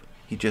Michael's up.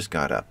 He just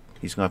got up.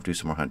 He's going to have to do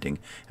some more hunting.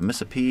 And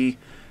Missa P,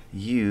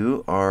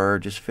 you are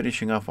just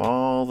finishing off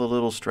all the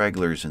little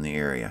stragglers in the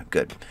area.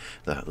 Good.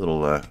 The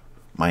little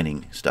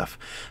mining stuff.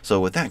 So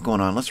with that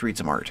going on, let's read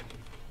some art.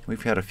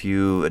 We've had a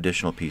few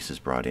additional pieces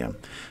brought in.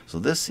 So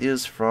this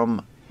is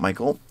from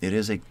Michael. It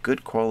is a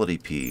good quality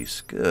piece.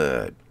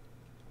 Good.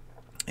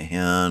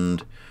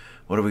 And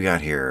what do we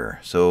got here?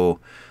 So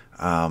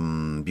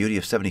Beauty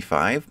of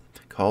 75,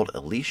 called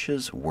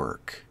Alicia's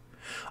Work.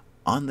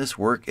 On this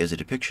work is a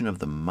depiction of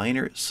the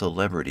minor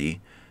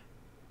celebrity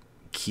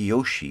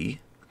Kiyoshi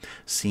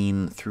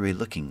seen through a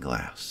looking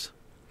glass.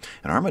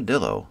 An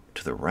armadillo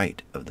to the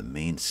right of the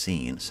main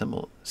scene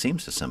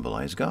seems to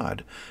symbolize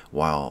God,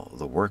 while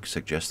the work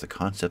suggests the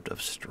concept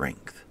of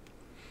strength.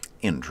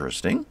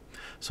 Interesting.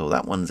 So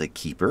that one's a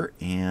keeper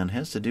and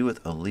has to do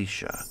with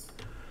Alicia.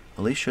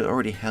 Alicia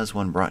already has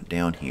one brought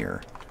down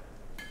here.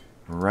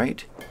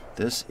 Right?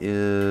 This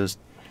is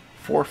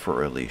 4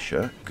 for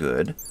Alicia.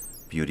 Good.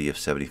 Beauty of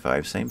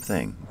 75. Same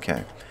thing.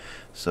 Okay.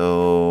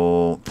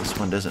 So this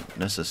one doesn't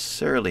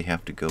necessarily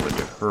have to go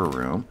into her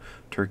room.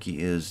 Turkey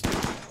is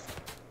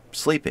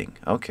sleeping.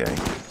 Okay.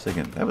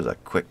 Second, that was a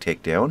quick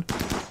takedown.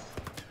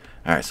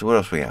 Alright, so what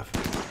else we have?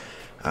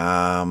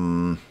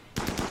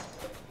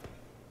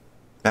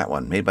 That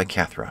one, made by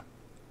Cathra.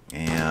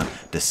 And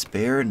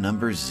Despair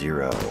number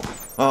 0.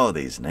 Oh,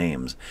 these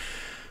names.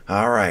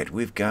 Alright,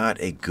 we've got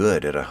a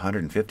good at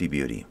 150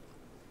 beauty.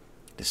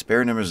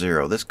 Despair number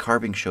 0. This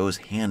carving shows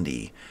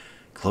Handy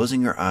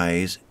closing her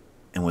eyes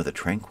and with a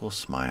tranquil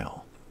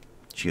smile.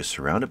 She is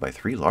surrounded by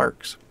 3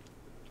 larks.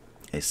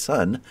 A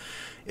sun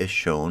is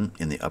shown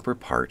in the upper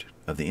part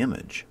of the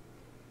image.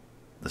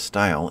 The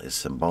style is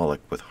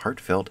symbolic with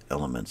heartfelt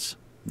elements.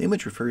 The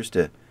image refers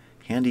to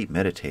Handy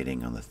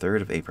meditating on the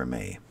 3rd of April,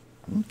 May.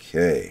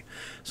 Okay,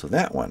 so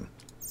that one.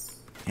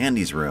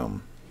 Handy's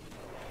room.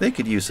 They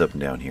could use something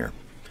down here.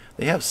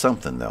 They have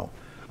something, though.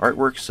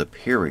 Artwork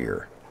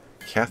superior.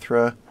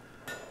 Cathra,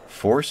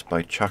 Force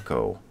by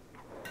Chaco.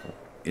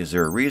 Is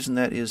there a reason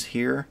that is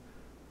here?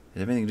 Does it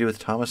have anything to do with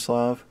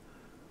Tomislav?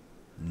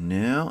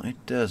 No,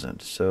 it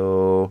doesn't.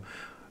 So,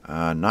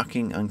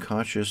 knocking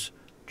unconscious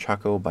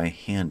Chaco by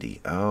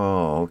Handy.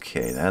 Oh,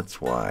 okay, that's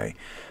why.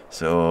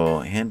 So,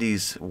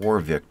 Handy's war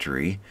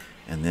victory,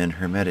 and then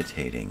her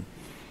meditating.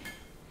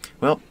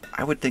 Well,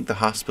 I would think the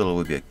hospital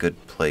would be a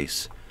good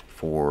place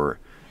for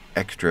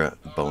extra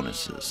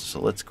bonuses. So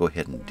let's go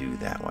ahead and do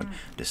that one.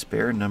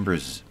 Despair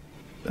numbers.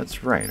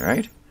 That's right,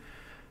 right?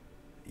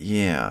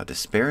 Yeah,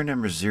 despair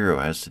number 0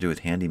 has to do with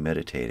Handy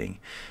meditating.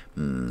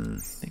 I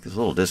think there's a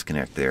little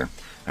disconnect there.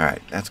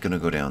 Alright, that's going to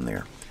go down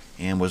there.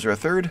 And was there a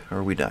third, or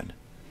are we done?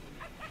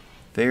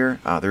 There.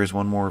 There's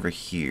one more over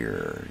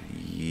here.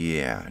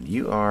 Yeah,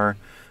 you are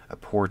a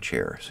poor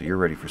chair, so you're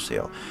ready for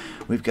sale.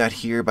 We've got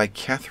here by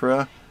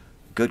Cathra,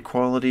 good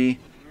quality,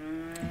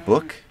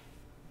 book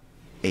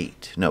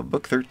 8. No,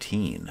 book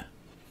 13.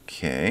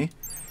 Okay.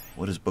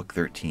 What is book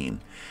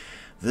 13?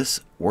 This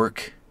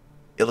work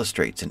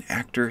illustrates an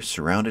actor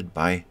surrounded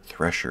by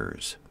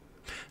threshers.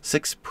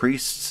 6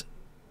 priests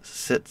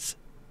sit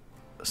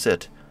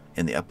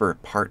in the upper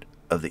part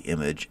of the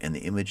image, and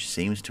the image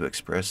seems to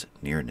express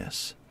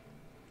nearness.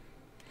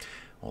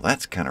 Well,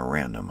 that's kind of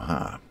random,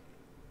 huh?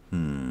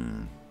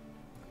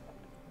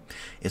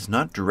 It's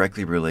not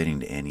directly relating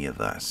to any of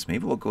us.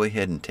 Maybe we'll go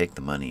ahead and take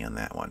the money on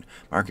that one.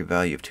 Market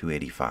value of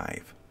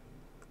 285.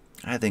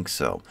 I think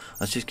so.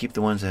 Let's just keep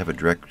the ones that have a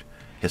direct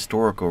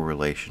historical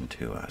relation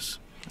to us.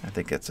 I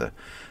think that's a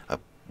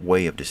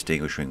way of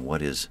distinguishing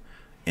what is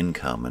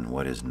income and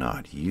what is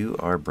not. You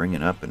are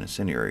bringing up an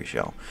incendiary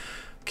shell.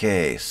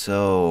 Okay,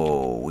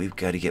 so we've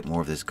got to get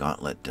more of this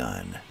gauntlet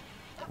done.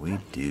 We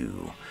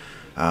do.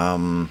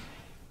 And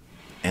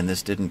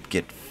this didn't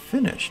get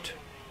finished.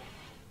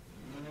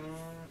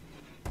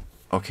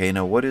 Okay,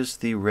 now what is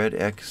the red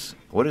X?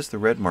 What is the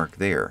red mark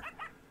there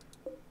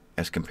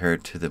as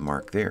compared to the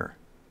mark there?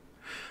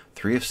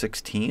 3 of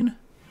 16?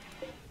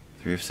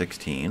 3 of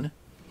 16.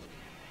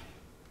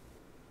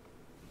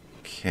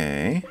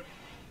 Okay.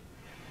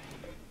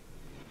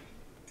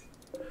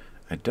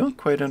 I don't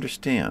quite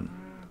understand.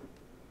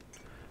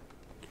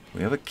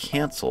 We have a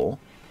cancel.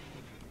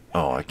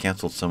 Oh, I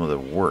canceled some of the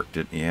work.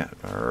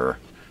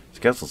 It's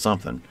canceled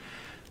something.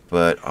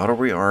 But auto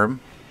rearm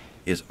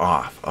is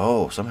off.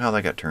 Oh, somehow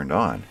that got turned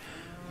on.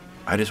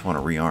 I just want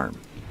to rearm.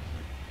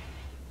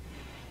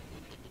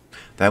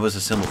 That was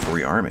a symbol for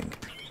rearming.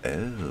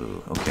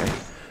 Oh, okay.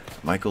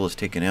 Michael has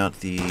taken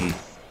out the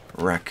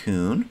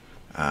raccoon.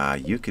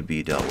 You could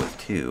be dealt with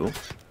too.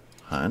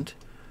 Hunt.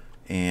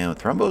 And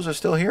Thrumbos are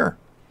still here.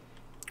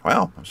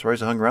 Wow, I'm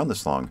surprised I hung around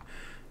this long.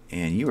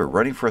 And you are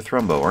running for a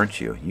Thrumbo, aren't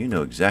you? You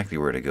know exactly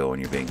where to go when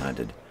you're being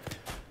hunted.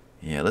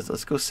 Yeah,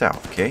 let's go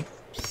south, okay?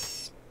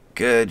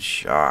 Good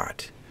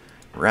shot.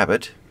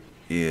 Rabbit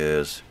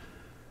is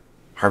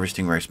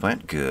harvesting rice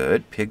plant.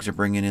 Good. Pigs are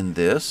bringing in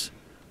this.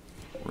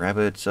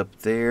 Rabbit's up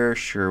there.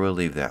 Sure, we'll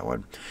leave that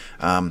one.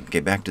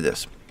 Okay, back to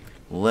this.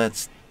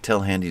 Let's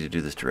tell Handy to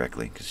do this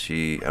directly, because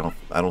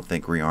I don't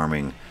think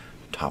rearming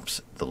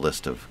tops the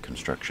list of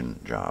construction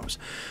jobs.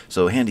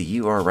 So Handy,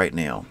 you are right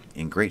now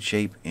in great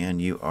shape,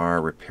 and you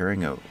are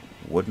repairing a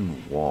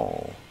wooden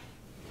wall.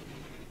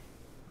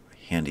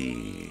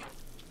 Handy,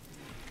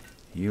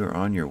 you are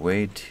on your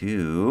way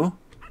to...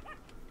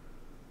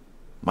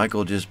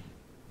 Michael just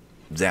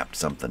zapped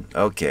something.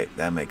 Okay,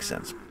 that makes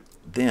sense.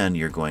 Then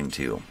you're going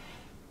to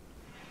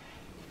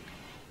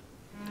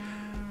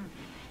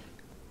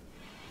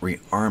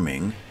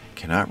rearming.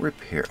 Cannot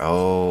repair.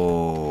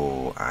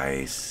 Oh,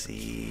 I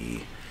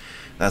see.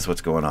 That's what's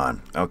going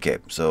on. Okay,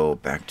 so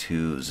back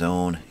to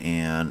zone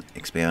and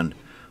expand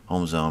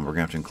home zone. We're going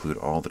to have to include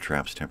all the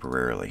traps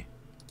temporarily.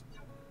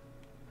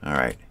 All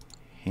right.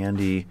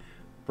 Handy,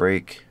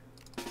 break,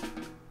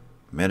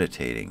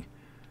 meditating.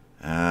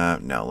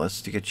 Now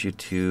let's get you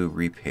to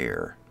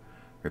repair.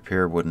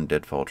 Repair wooden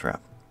deadfall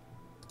trap.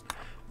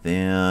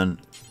 Then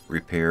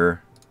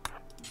repair,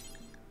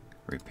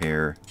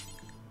 repair,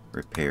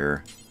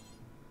 repair.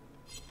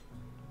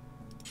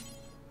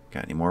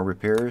 Got any more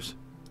repairs?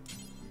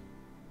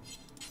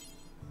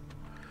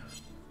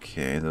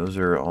 Okay, those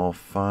are all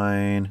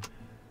fine.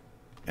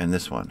 And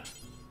this one.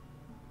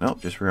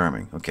 Nope, just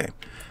rearming. Okay,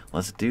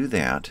 let's do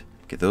that.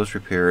 Get those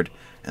repaired,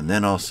 and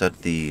then I'll set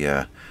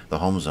the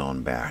home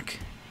zone back.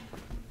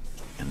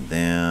 And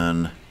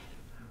then,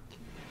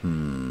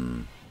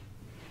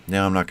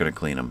 no, I'm not going to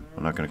clean them.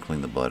 I'm not going to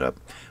clean the blood up.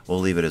 We'll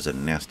leave it as a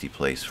nasty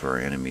place for our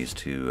enemies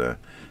to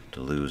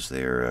lose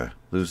their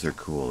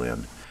cool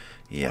in.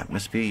 Yeah,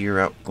 Miss B, you're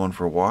out going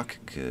for a walk.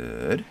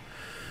 Good.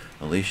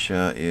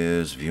 Alicia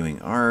is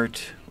viewing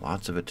art.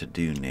 Lots of it to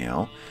do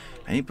now.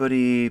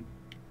 Anybody?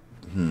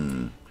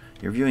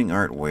 You're viewing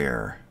art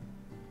where?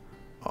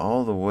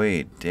 All the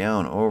way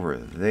down over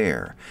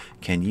there.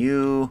 Can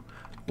you,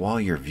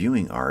 while you're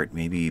viewing art,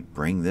 maybe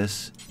bring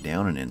this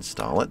down and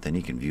install it? Then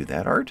you can view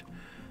that art?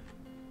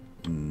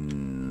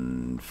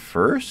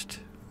 First?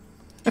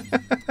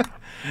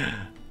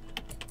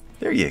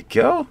 There you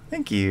go.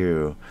 Thank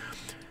you.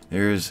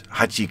 There's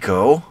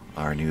Hachiko,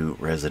 our new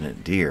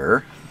resident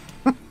deer.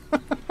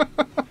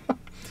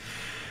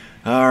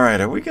 Alright,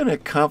 are we going to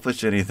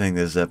accomplish anything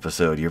this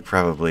episode? You're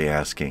probably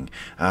asking.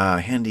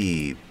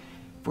 Handy,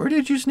 where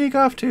did you sneak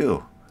off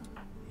to?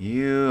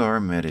 You are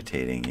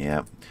meditating,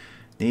 yep.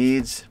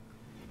 Needs.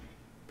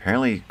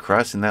 Apparently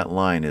crossing that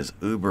line is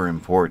uber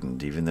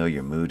important, even though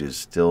your mood is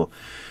still...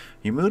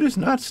 Your mood is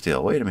not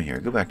still. Wait a minute here,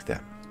 go back to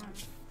that.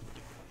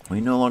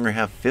 We no longer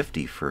have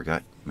 50 for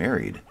got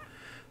married.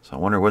 So I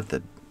wonder what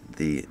the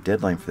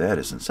deadline for that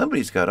is. And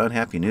somebody's got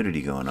unhappy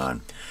nudity going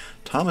on.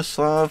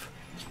 Tomislav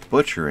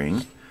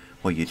butchering.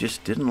 Well, you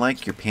just didn't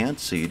like your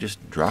pants, so you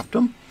just dropped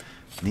them?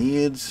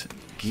 Needs,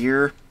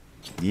 gear,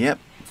 yep,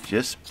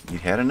 just, you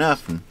had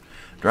enough and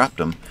dropped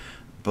them.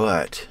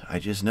 But I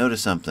just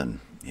noticed something.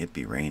 It'd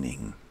be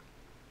raining.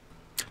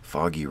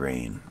 Foggy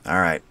rain.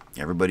 Alright,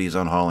 everybody's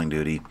on hauling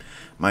duty.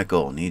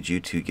 Michael, needs you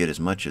to get as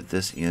much of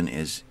this in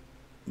as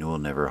you will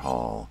never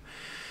haul.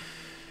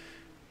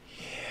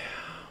 Yeah.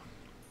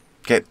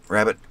 Okay,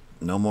 Rabbit,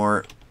 no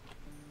more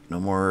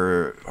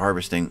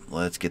harvesting.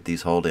 Let's get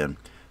these hauled in.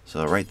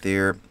 So right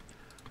there,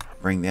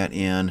 bring that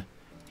in.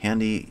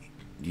 Handy,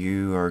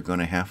 you are going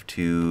to have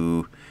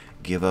to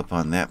give up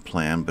on that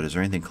plan, but is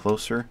there anything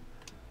closer?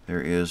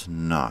 There is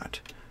not.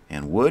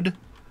 And wood,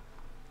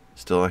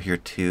 still out here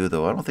too,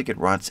 though I don't think it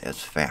rots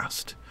as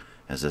fast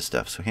as this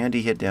stuff. So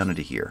Handy, head down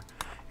into here.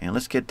 And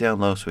let's get down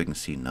low so we can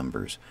see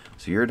numbers.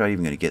 So you're not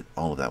even going to get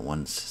all of that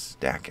one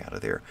stack out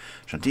of there.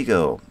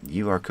 Shantigo,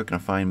 you are cooking a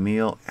fine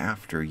meal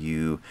after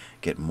you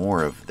get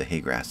more of the hay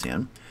grass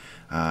in.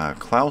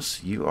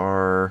 Klaus, you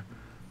are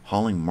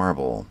hauling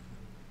marble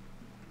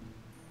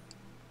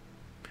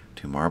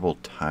to marble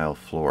tile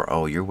floor.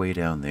 Oh, you're way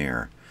down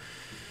there.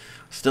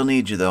 Still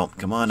need you though.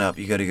 Come on up.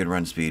 You got a good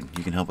run speed.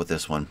 You can help with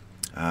this one.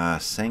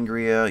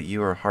 Sangria,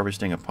 you are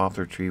harvesting a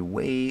poplar tree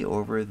way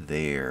over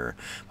there.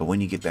 But when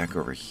you get back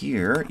over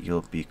here,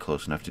 you'll be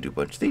close enough to do a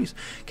bunch of these.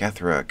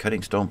 Cathra,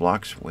 cutting stone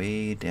blocks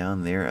way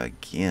down there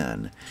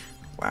again.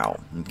 Wow.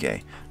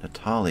 Okay.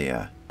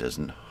 Natalia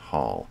doesn't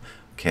haul.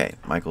 Okay.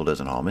 Michael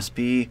doesn't haul. Miss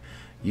B,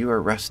 you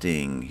are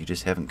resting. You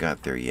just haven't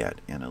got there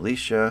yet. And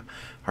Alicia,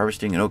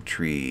 harvesting an oak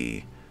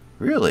tree.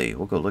 Really?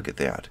 We'll go look at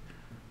that.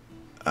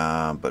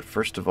 But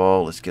first of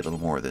all, let's get a little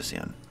more of this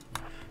in.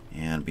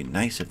 And it'd be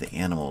nice if the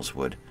animals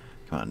would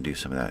come out and do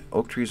some of that.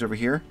 Oak trees over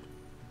here.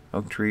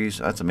 Oak trees.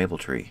 That's a maple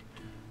tree.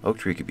 Oak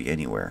tree could be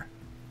anywhere.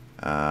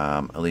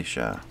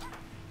 Alicia,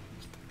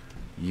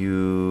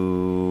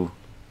 you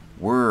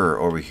were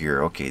over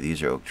here. Okay,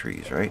 these are oak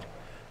trees, right?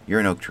 You're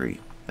an oak tree.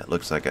 That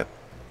looks like a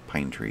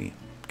pine tree,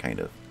 kind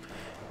of.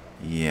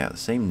 Yeah, the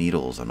same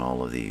needles on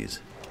all of these.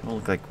 They don't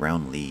look like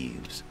round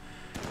leaves.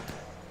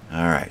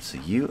 Alright, so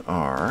you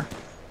are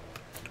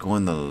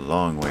going the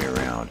long way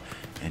around.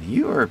 And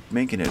you are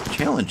making it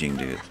challenging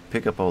to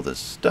pick up all this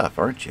stuff,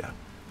 aren't you?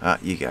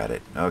 You got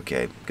it.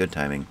 Okay, good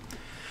timing.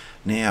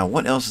 Now,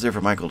 what else is there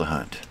for Michael to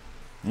hunt?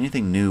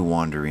 Anything new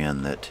wander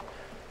in that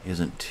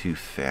isn't too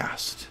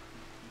fast?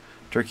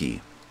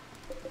 Turkey.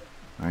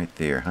 Right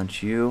there.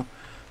 Hunt you.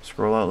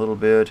 Scroll out a little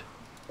bit.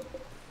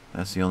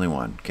 That's the only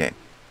one. Okay.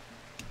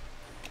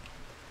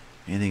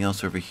 Anything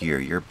else over here?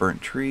 You're a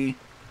burnt tree.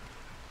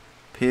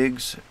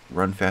 Pigs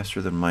run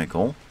faster than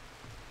Michael.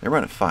 They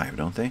run at 5,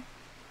 don't they?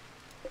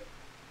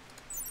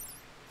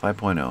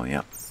 5.0,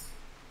 yeah.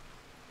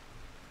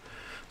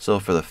 So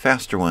for the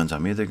faster ones,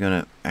 I'm either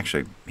going to...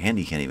 Actually,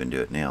 Handy can't even do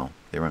it now.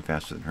 They run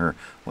faster than her.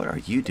 What are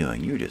you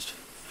doing? You're just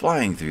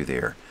flying through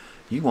there.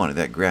 You wanted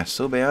that grass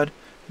so bad,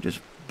 you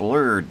just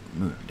blurred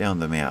down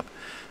the map.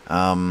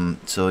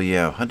 So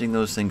yeah, hunting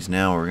those things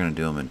now, we're going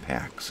to do them in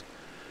packs.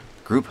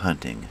 Group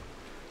hunting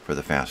for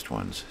the fast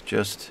ones.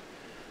 Just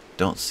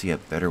don't see a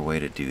better way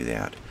to do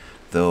that.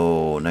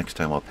 Though next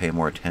time I'll pay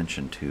more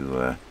attention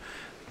to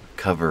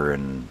cover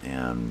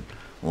and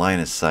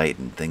line of sight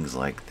and things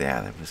like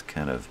that. It was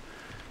kind of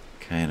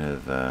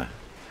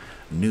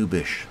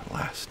noobish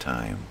last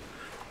time.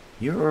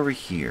 You're over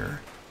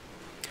here.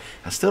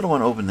 I still don't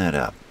want to open that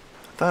up.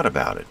 I thought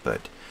about it,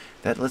 but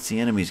that lets the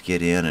enemies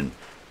get in and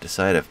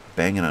decide if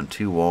banging on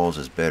 2 walls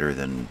is better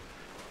than,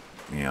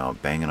 you know,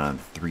 banging on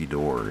 3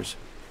 doors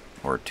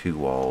or 2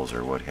 walls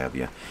or what have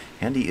you.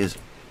 Handy is...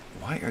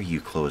 Why are you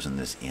closing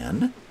this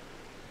in?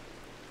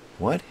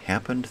 What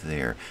happened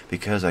there?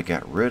 Because I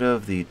got rid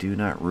of the do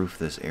not roof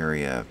this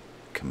area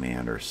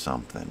command or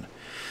something.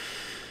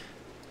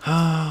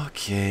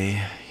 Okay,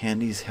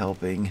 Handy's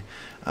helping.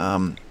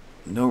 No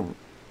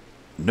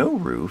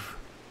roof.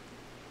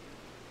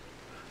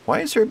 Why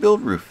is there a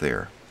build roof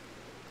there?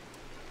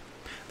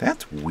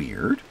 That's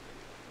weird.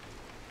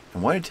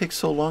 And why did it take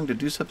so long to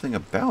do something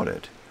about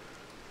it?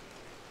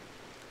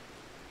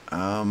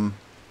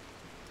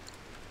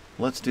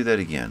 Let's do that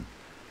again.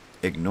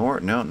 Ignore,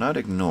 no, not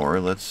ignore.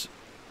 Let's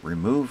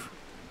remove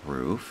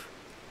roof.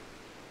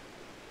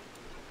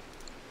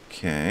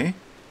 Okay.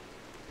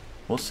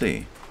 We'll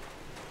see.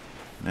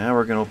 Now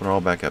we're going to open it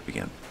all back up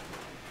again.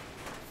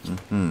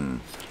 And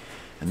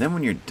then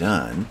when you're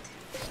done...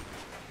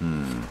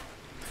 And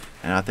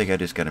I think I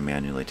just got to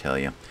manually tell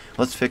you.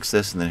 Let's fix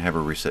this and then have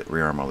her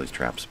rearm all these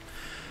traps.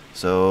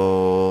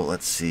 So,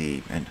 let's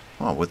see. And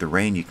with the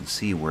rain, you can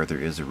see where there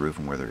is a roof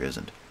and where there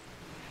isn't.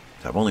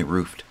 So I've only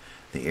roofed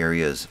the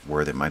areas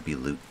where there might be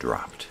loot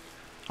dropped.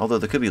 Although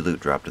there could be loot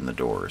dropped in the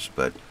doors,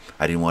 but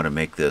I didn't want to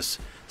make this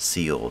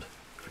sealed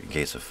in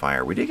case of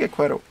fire. We did get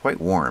quite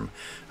warm.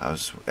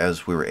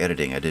 As we were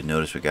editing, I did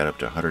notice we got up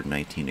to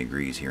 119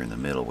 degrees here in the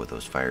middle with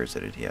those fires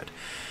that it hit.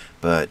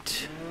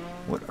 But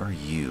what are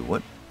you?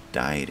 What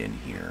died in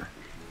here?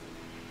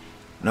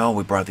 No,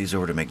 we brought these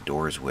over to make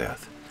doors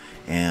with.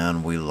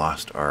 And we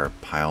lost our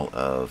pile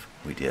of...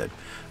 We did.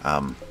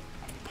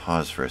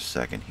 Pause for a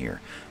second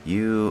here.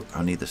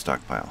 I'll need the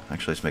stockpile.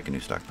 Actually, let's make a new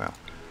stockpile.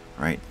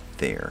 Right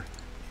there.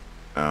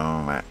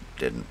 Oh, that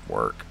didn't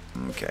work.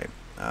 Okay.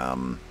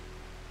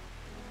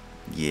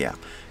 Yeah.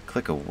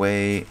 Click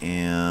away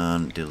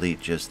and delete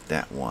just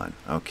that one.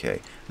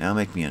 Okay. Now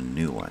make me a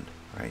new one.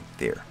 Right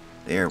there.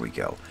 There we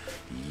go.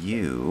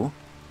 You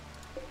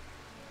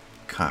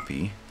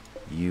copy.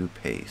 You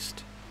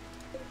paste.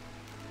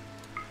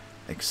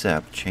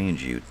 Except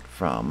change you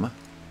from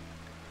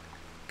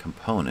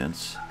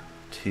components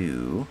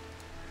to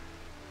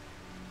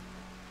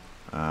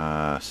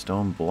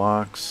stone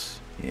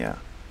blocks. Yeah.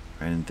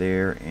 Right in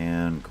there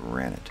and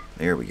granite.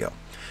 There we go.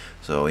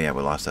 So yeah,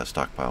 we lost that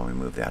stockpile when we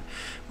moved that.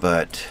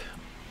 But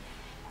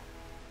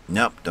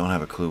nope, don't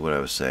have a clue what I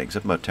was saying,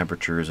 except about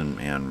temperatures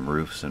and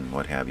roofs and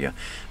what have you.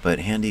 But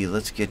Handy,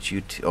 let's get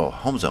you to... Oh,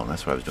 home zone,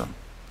 that's what I was doing.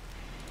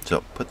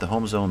 So put the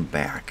home zone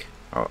back,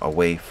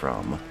 away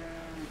from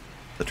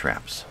the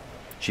traps.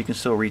 She can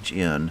still reach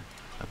in,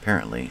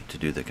 apparently, to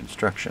do the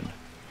construction.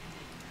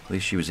 At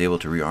least she was able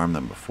to rearm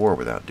them before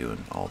without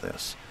doing all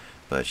this.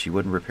 But she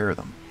wouldn't repair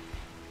them.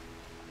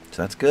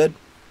 So that's good.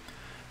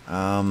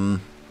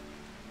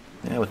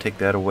 Yeah, we'll take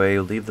that away.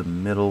 We'll leave the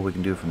middle. We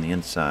can do it from the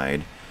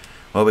inside.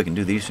 Well, we can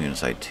do these from the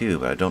inside too,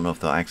 but I don't know if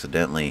they'll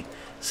accidentally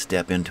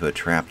step into a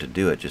trap to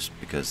do it, just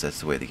because that's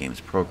the way the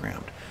game's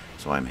programmed.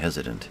 So I'm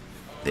hesitant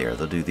there.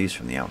 They'll do these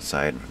from the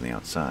outside and from the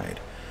outside.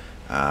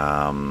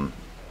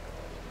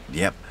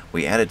 Yep,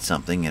 we added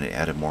something and it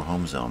added more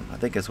home zone. I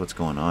think that's what's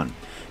going on.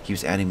 It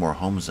keeps adding more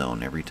home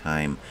zone every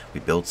time we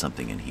build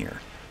something in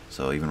here.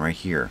 So even right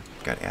here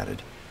got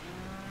added.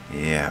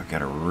 Yeah, got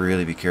to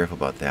really be careful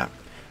about that.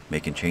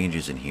 Making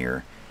changes in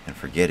here and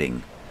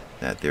forgetting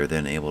that they're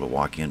then able to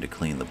walk in to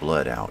clean the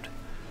blood out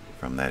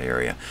from that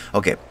area.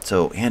 Okay,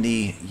 so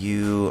Handy,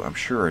 you, I'm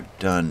sure, are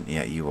done.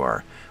 Yeah, you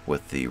are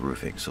with the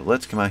roofing. So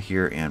let's come out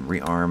here and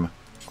rearm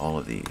all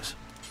of these.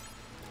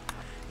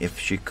 If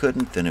she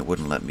couldn't, then it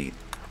wouldn't let me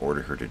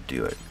order her to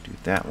do it. Do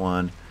that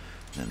one,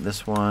 then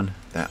this one,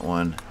 that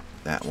one,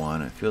 that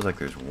one. It feels like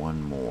there's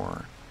one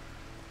more.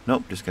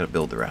 Nope, just got to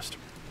build the rest.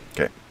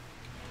 Okay.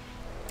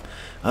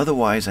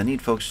 Otherwise, I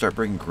need folks to start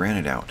bringing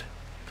granite out.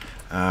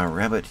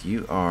 Rabbit,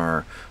 you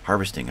are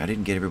harvesting. I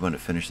didn't get everyone to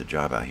finish the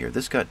job out here.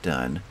 This got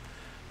done.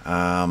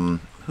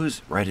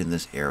 Who's right in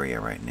this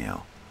area right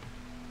now?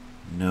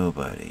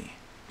 Nobody.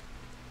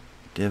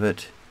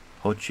 Divot,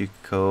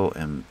 Hochiko,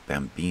 and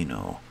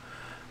Bambino.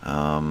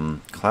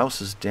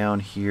 Klaus is down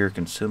here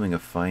consuming a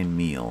fine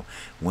meal.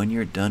 When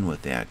you're done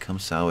with that, come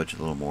salvage a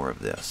little more of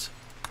this.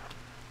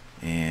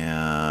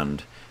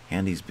 And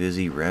Handy's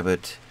busy.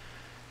 Rabbit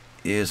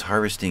is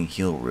harvesting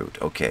heel root.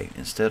 Okay,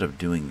 instead of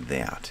doing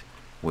that,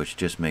 which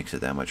just makes it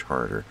that much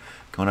harder,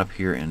 come up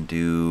here and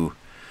do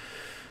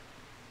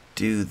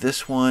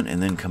this one,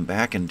 and then come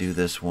back and do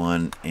this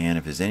one, and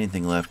if there's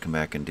anything left, come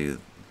back and do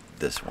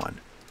this one.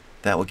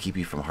 That will keep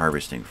you from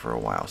harvesting for a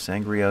while.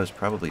 Sangria is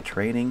probably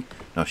training.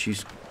 No,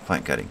 she's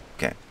plant cutting.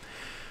 Okay,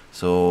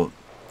 so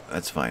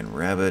that's fine.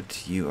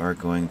 Rabbit, you are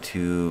going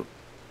to...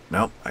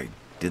 Nope, I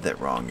did that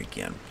wrong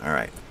again.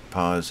 Alright,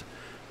 pause.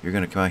 You're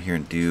going to come out here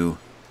and do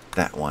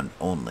that one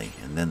only,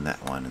 and then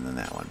that one, and then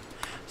that one.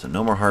 So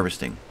no more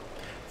harvesting,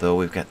 though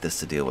we've got this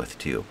to deal with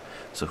too.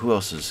 So who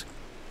else is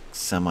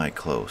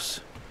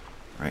semi-close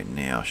right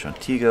now?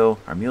 Shantigo.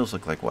 Our meals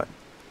look like what?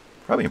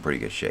 Probably in pretty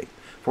good shape.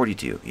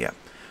 42, yeah.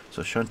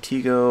 So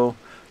Shantigo,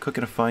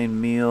 cooking a fine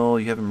meal.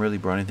 You haven't really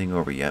brought anything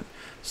over yet.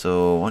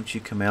 So why don't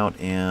you come out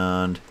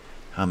and...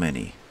 How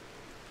many?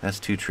 That's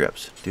 2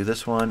 trips. Do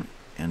this one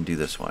and do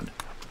this one.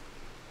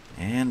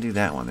 And do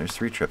that one. There's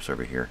 3 trips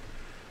over here.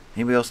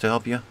 Anybody else to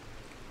help you?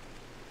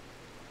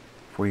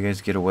 Before you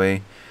guys get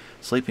away.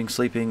 Sleeping,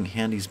 sleeping.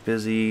 Handy's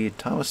busy.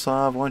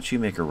 Tomasov, why don't you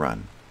make a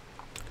run?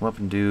 Come up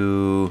and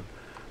do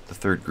the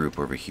 3rd group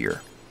over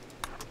here.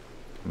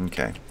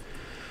 Okay.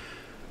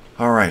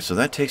 Alright, so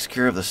that takes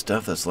care of the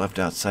stuff that's left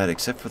outside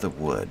except for the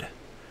wood.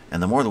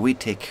 And the more that we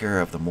take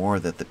care of, the more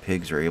that the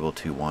pigs are able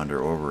to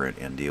wander over it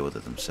and deal with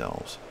it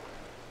themselves.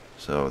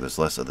 So there's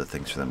less other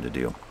things for them to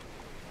do.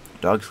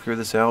 Dogs clear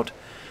this out?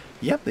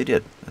 Yep, they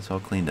did. That's all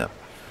cleaned up.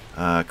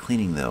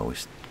 Cleaning, though. We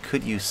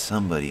could use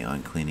somebody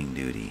on cleaning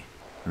duty.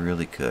 We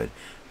really could.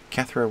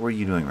 Cathra, what are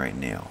you doing right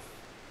now?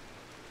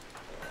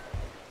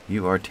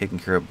 You are taking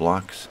care of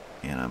blocks,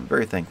 and I'm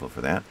very thankful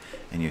for that.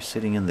 And you're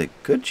sitting in the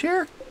good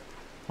chair?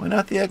 Why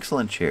not the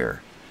excellent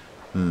chair?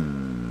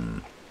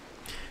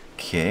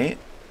 Okay.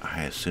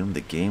 I assume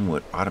the game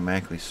would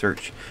automatically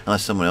search,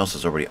 unless someone else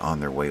is already on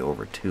their way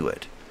over to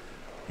it.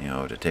 You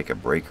know, to take a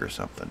break or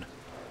something.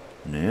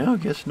 No, I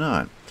guess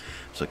not.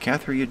 So,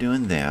 Cathra, you're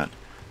doing that.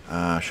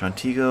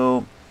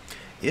 Shantigo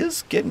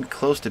is getting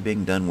close to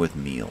being done with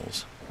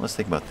meals. Let's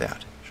think about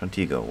that.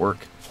 Shantigo,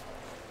 work.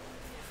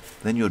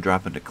 Then you'll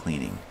drop into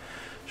cleaning.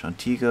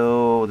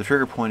 Shantigo, the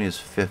trigger point is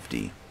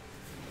 50.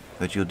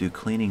 But you'll do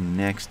cleaning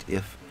next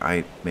if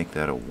I make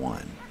that a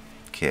 1.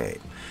 Okay,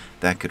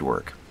 that could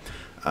work.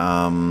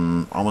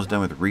 Almost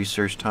done with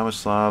research.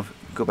 Tomislav,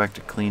 go back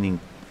to cleaning.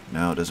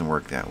 No, it doesn't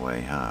work that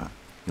way, huh?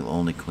 You'll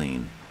only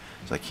clean.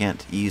 So I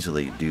can't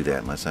easily do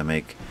that unless I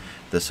make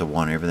this a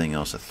 1, everything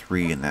else a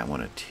 3, and that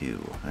one a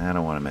 2. I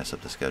don't want to mess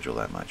up the schedule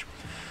that much.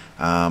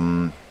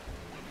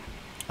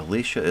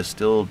 Alicia is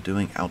still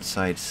doing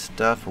outside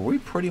stuff. Are we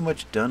pretty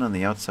much done on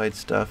the outside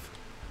stuff?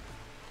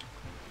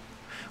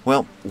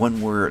 Well,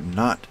 when we're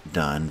not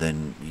done,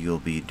 then you'll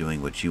be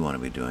doing what you want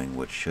to be doing,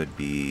 which should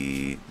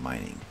be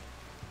mining.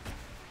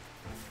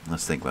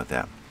 Let's think about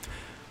that.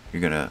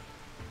 You're going to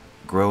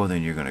grow,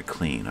 then you're going to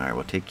clean. Alright,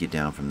 we'll take you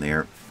down from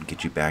there and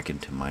get you back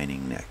into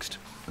mining next.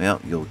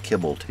 Well, you'll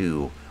kibble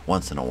too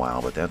once in a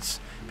while, but that's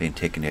being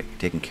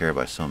taken care of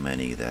by so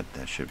many that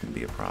shouldn't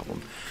be a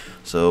problem.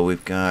 So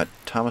we've got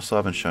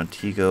Tomislav and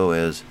Shantigo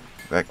as...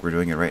 In fact, we're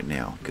doing it right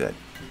now. Good.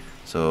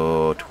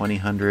 So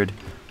 2000.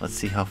 Let's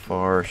see how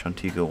far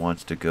Shantigo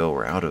wants to go.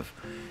 We're out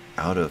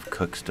of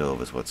cook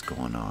stove is what's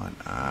going on.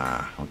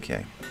 Ah,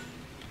 okay.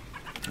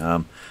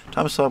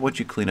 Tomislav, why don't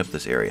you clean up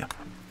this area?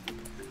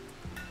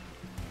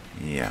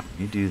 Yeah,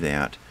 you do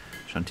that.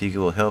 Shantigo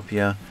will help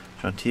you.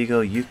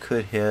 Shantigo, you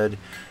could head...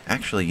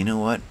 Actually, you know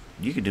what?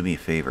 You could do me a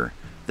favor.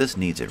 This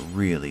needs it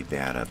really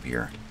bad up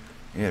here.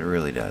 It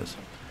really does.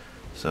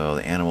 So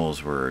the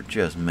animals were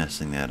just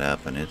messing that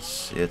up, and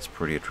it's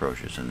pretty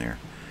atrocious in there.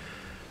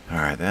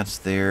 Alright, that's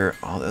there.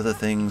 All the other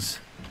things...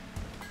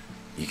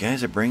 You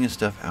guys are bringing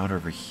stuff out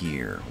over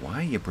here. Why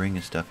are you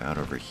bringing stuff out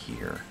over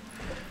here?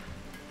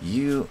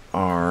 You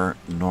are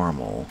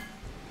normal.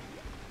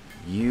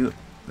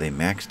 They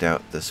maxed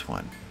out this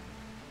one.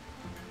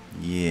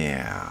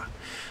 Yeah.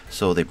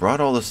 So they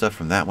brought all the stuff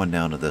from that one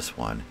down to this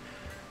one.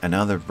 And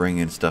now they're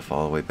bringing stuff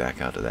all the way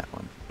back out to that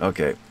one.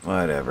 Okay,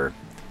 whatever.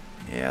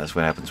 Yeah, that's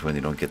what happens when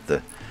you don't get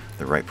the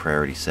right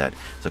priority set.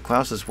 So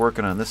Klaus is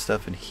working on this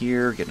stuff in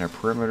here, getting our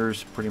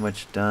perimeters pretty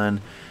much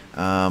done.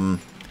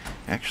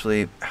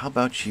 Actually, how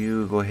about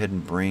you go ahead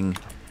and bring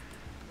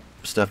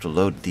stuff to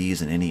load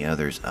these and any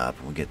others up.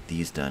 We'll get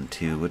these done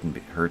too. Wouldn't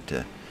hurt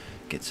to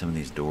get some of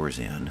these doors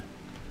in.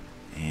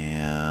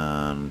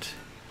 And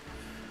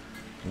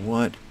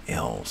what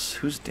else?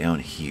 Who's down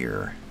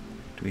here?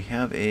 Do we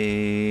have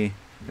a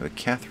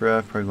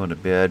Cathra probably going to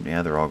bed?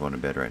 Yeah, they're all going to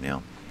bed right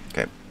now.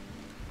 Okay.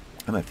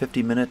 I'm at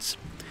 50 minutes.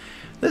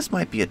 This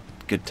might be a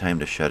good time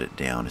to shut it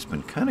down. It's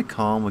been kind of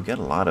calm. We got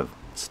a lot of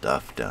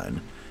stuff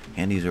done.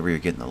 Andy's over here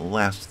getting the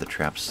last of the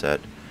traps set.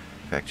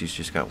 In fact, she's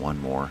just got one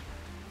more.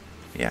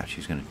 Yeah,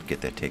 she's going to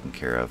get that taken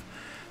care of.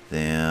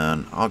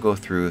 Then I'll go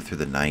through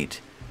the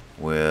night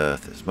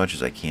with as much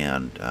as I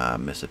can,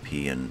 Miss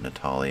P and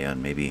Natalia,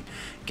 and maybe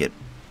get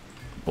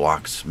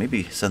blocks,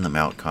 maybe send them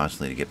out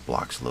constantly to get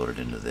blocks loaded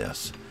into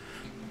this.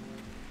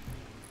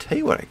 Tell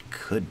you what I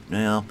could,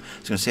 well, I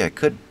was going to say I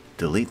could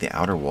delete the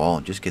outer wall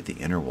and just get the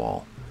inner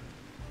wall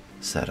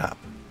set up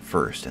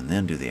first and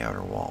then do the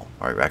outer wall,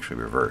 or actually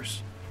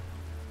reverse.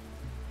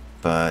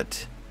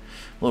 But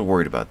I'm a little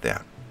worried about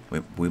that.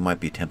 We might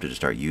be tempted to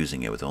start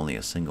using it with only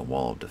a single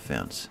wall of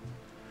defense.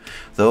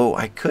 Though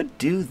I could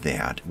do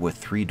that with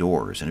 3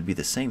 doors, and it'd be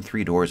the same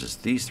 3 doors as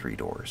these 3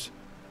 doors.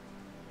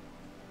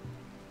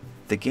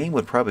 The game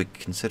would probably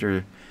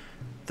consider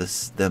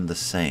them the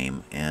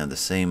same, and the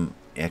same,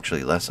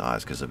 actually less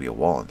odds, because there'll be a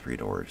wall and 3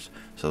 doors.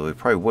 So we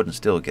probably wouldn't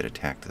still get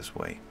attacked this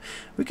way.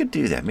 We could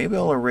do that. Maybe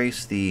I'll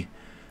erase the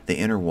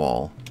inner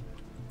wall,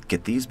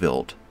 get these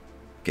built,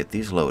 get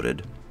these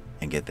loaded,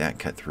 and get that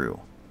cut through.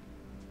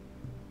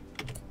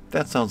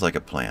 That sounds like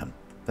a plan.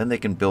 Then they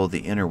can build the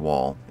inner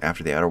wall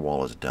after the outer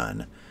wall is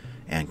done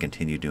and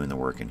continue doing the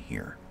work in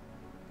here.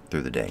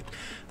 through the day.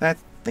 I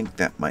think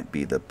that might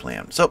be the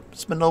plan. So,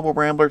 it's been Noble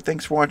Rambler.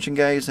 Thanks for watching,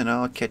 guys, and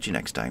I'll catch you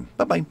next time.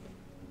 Bye-bye.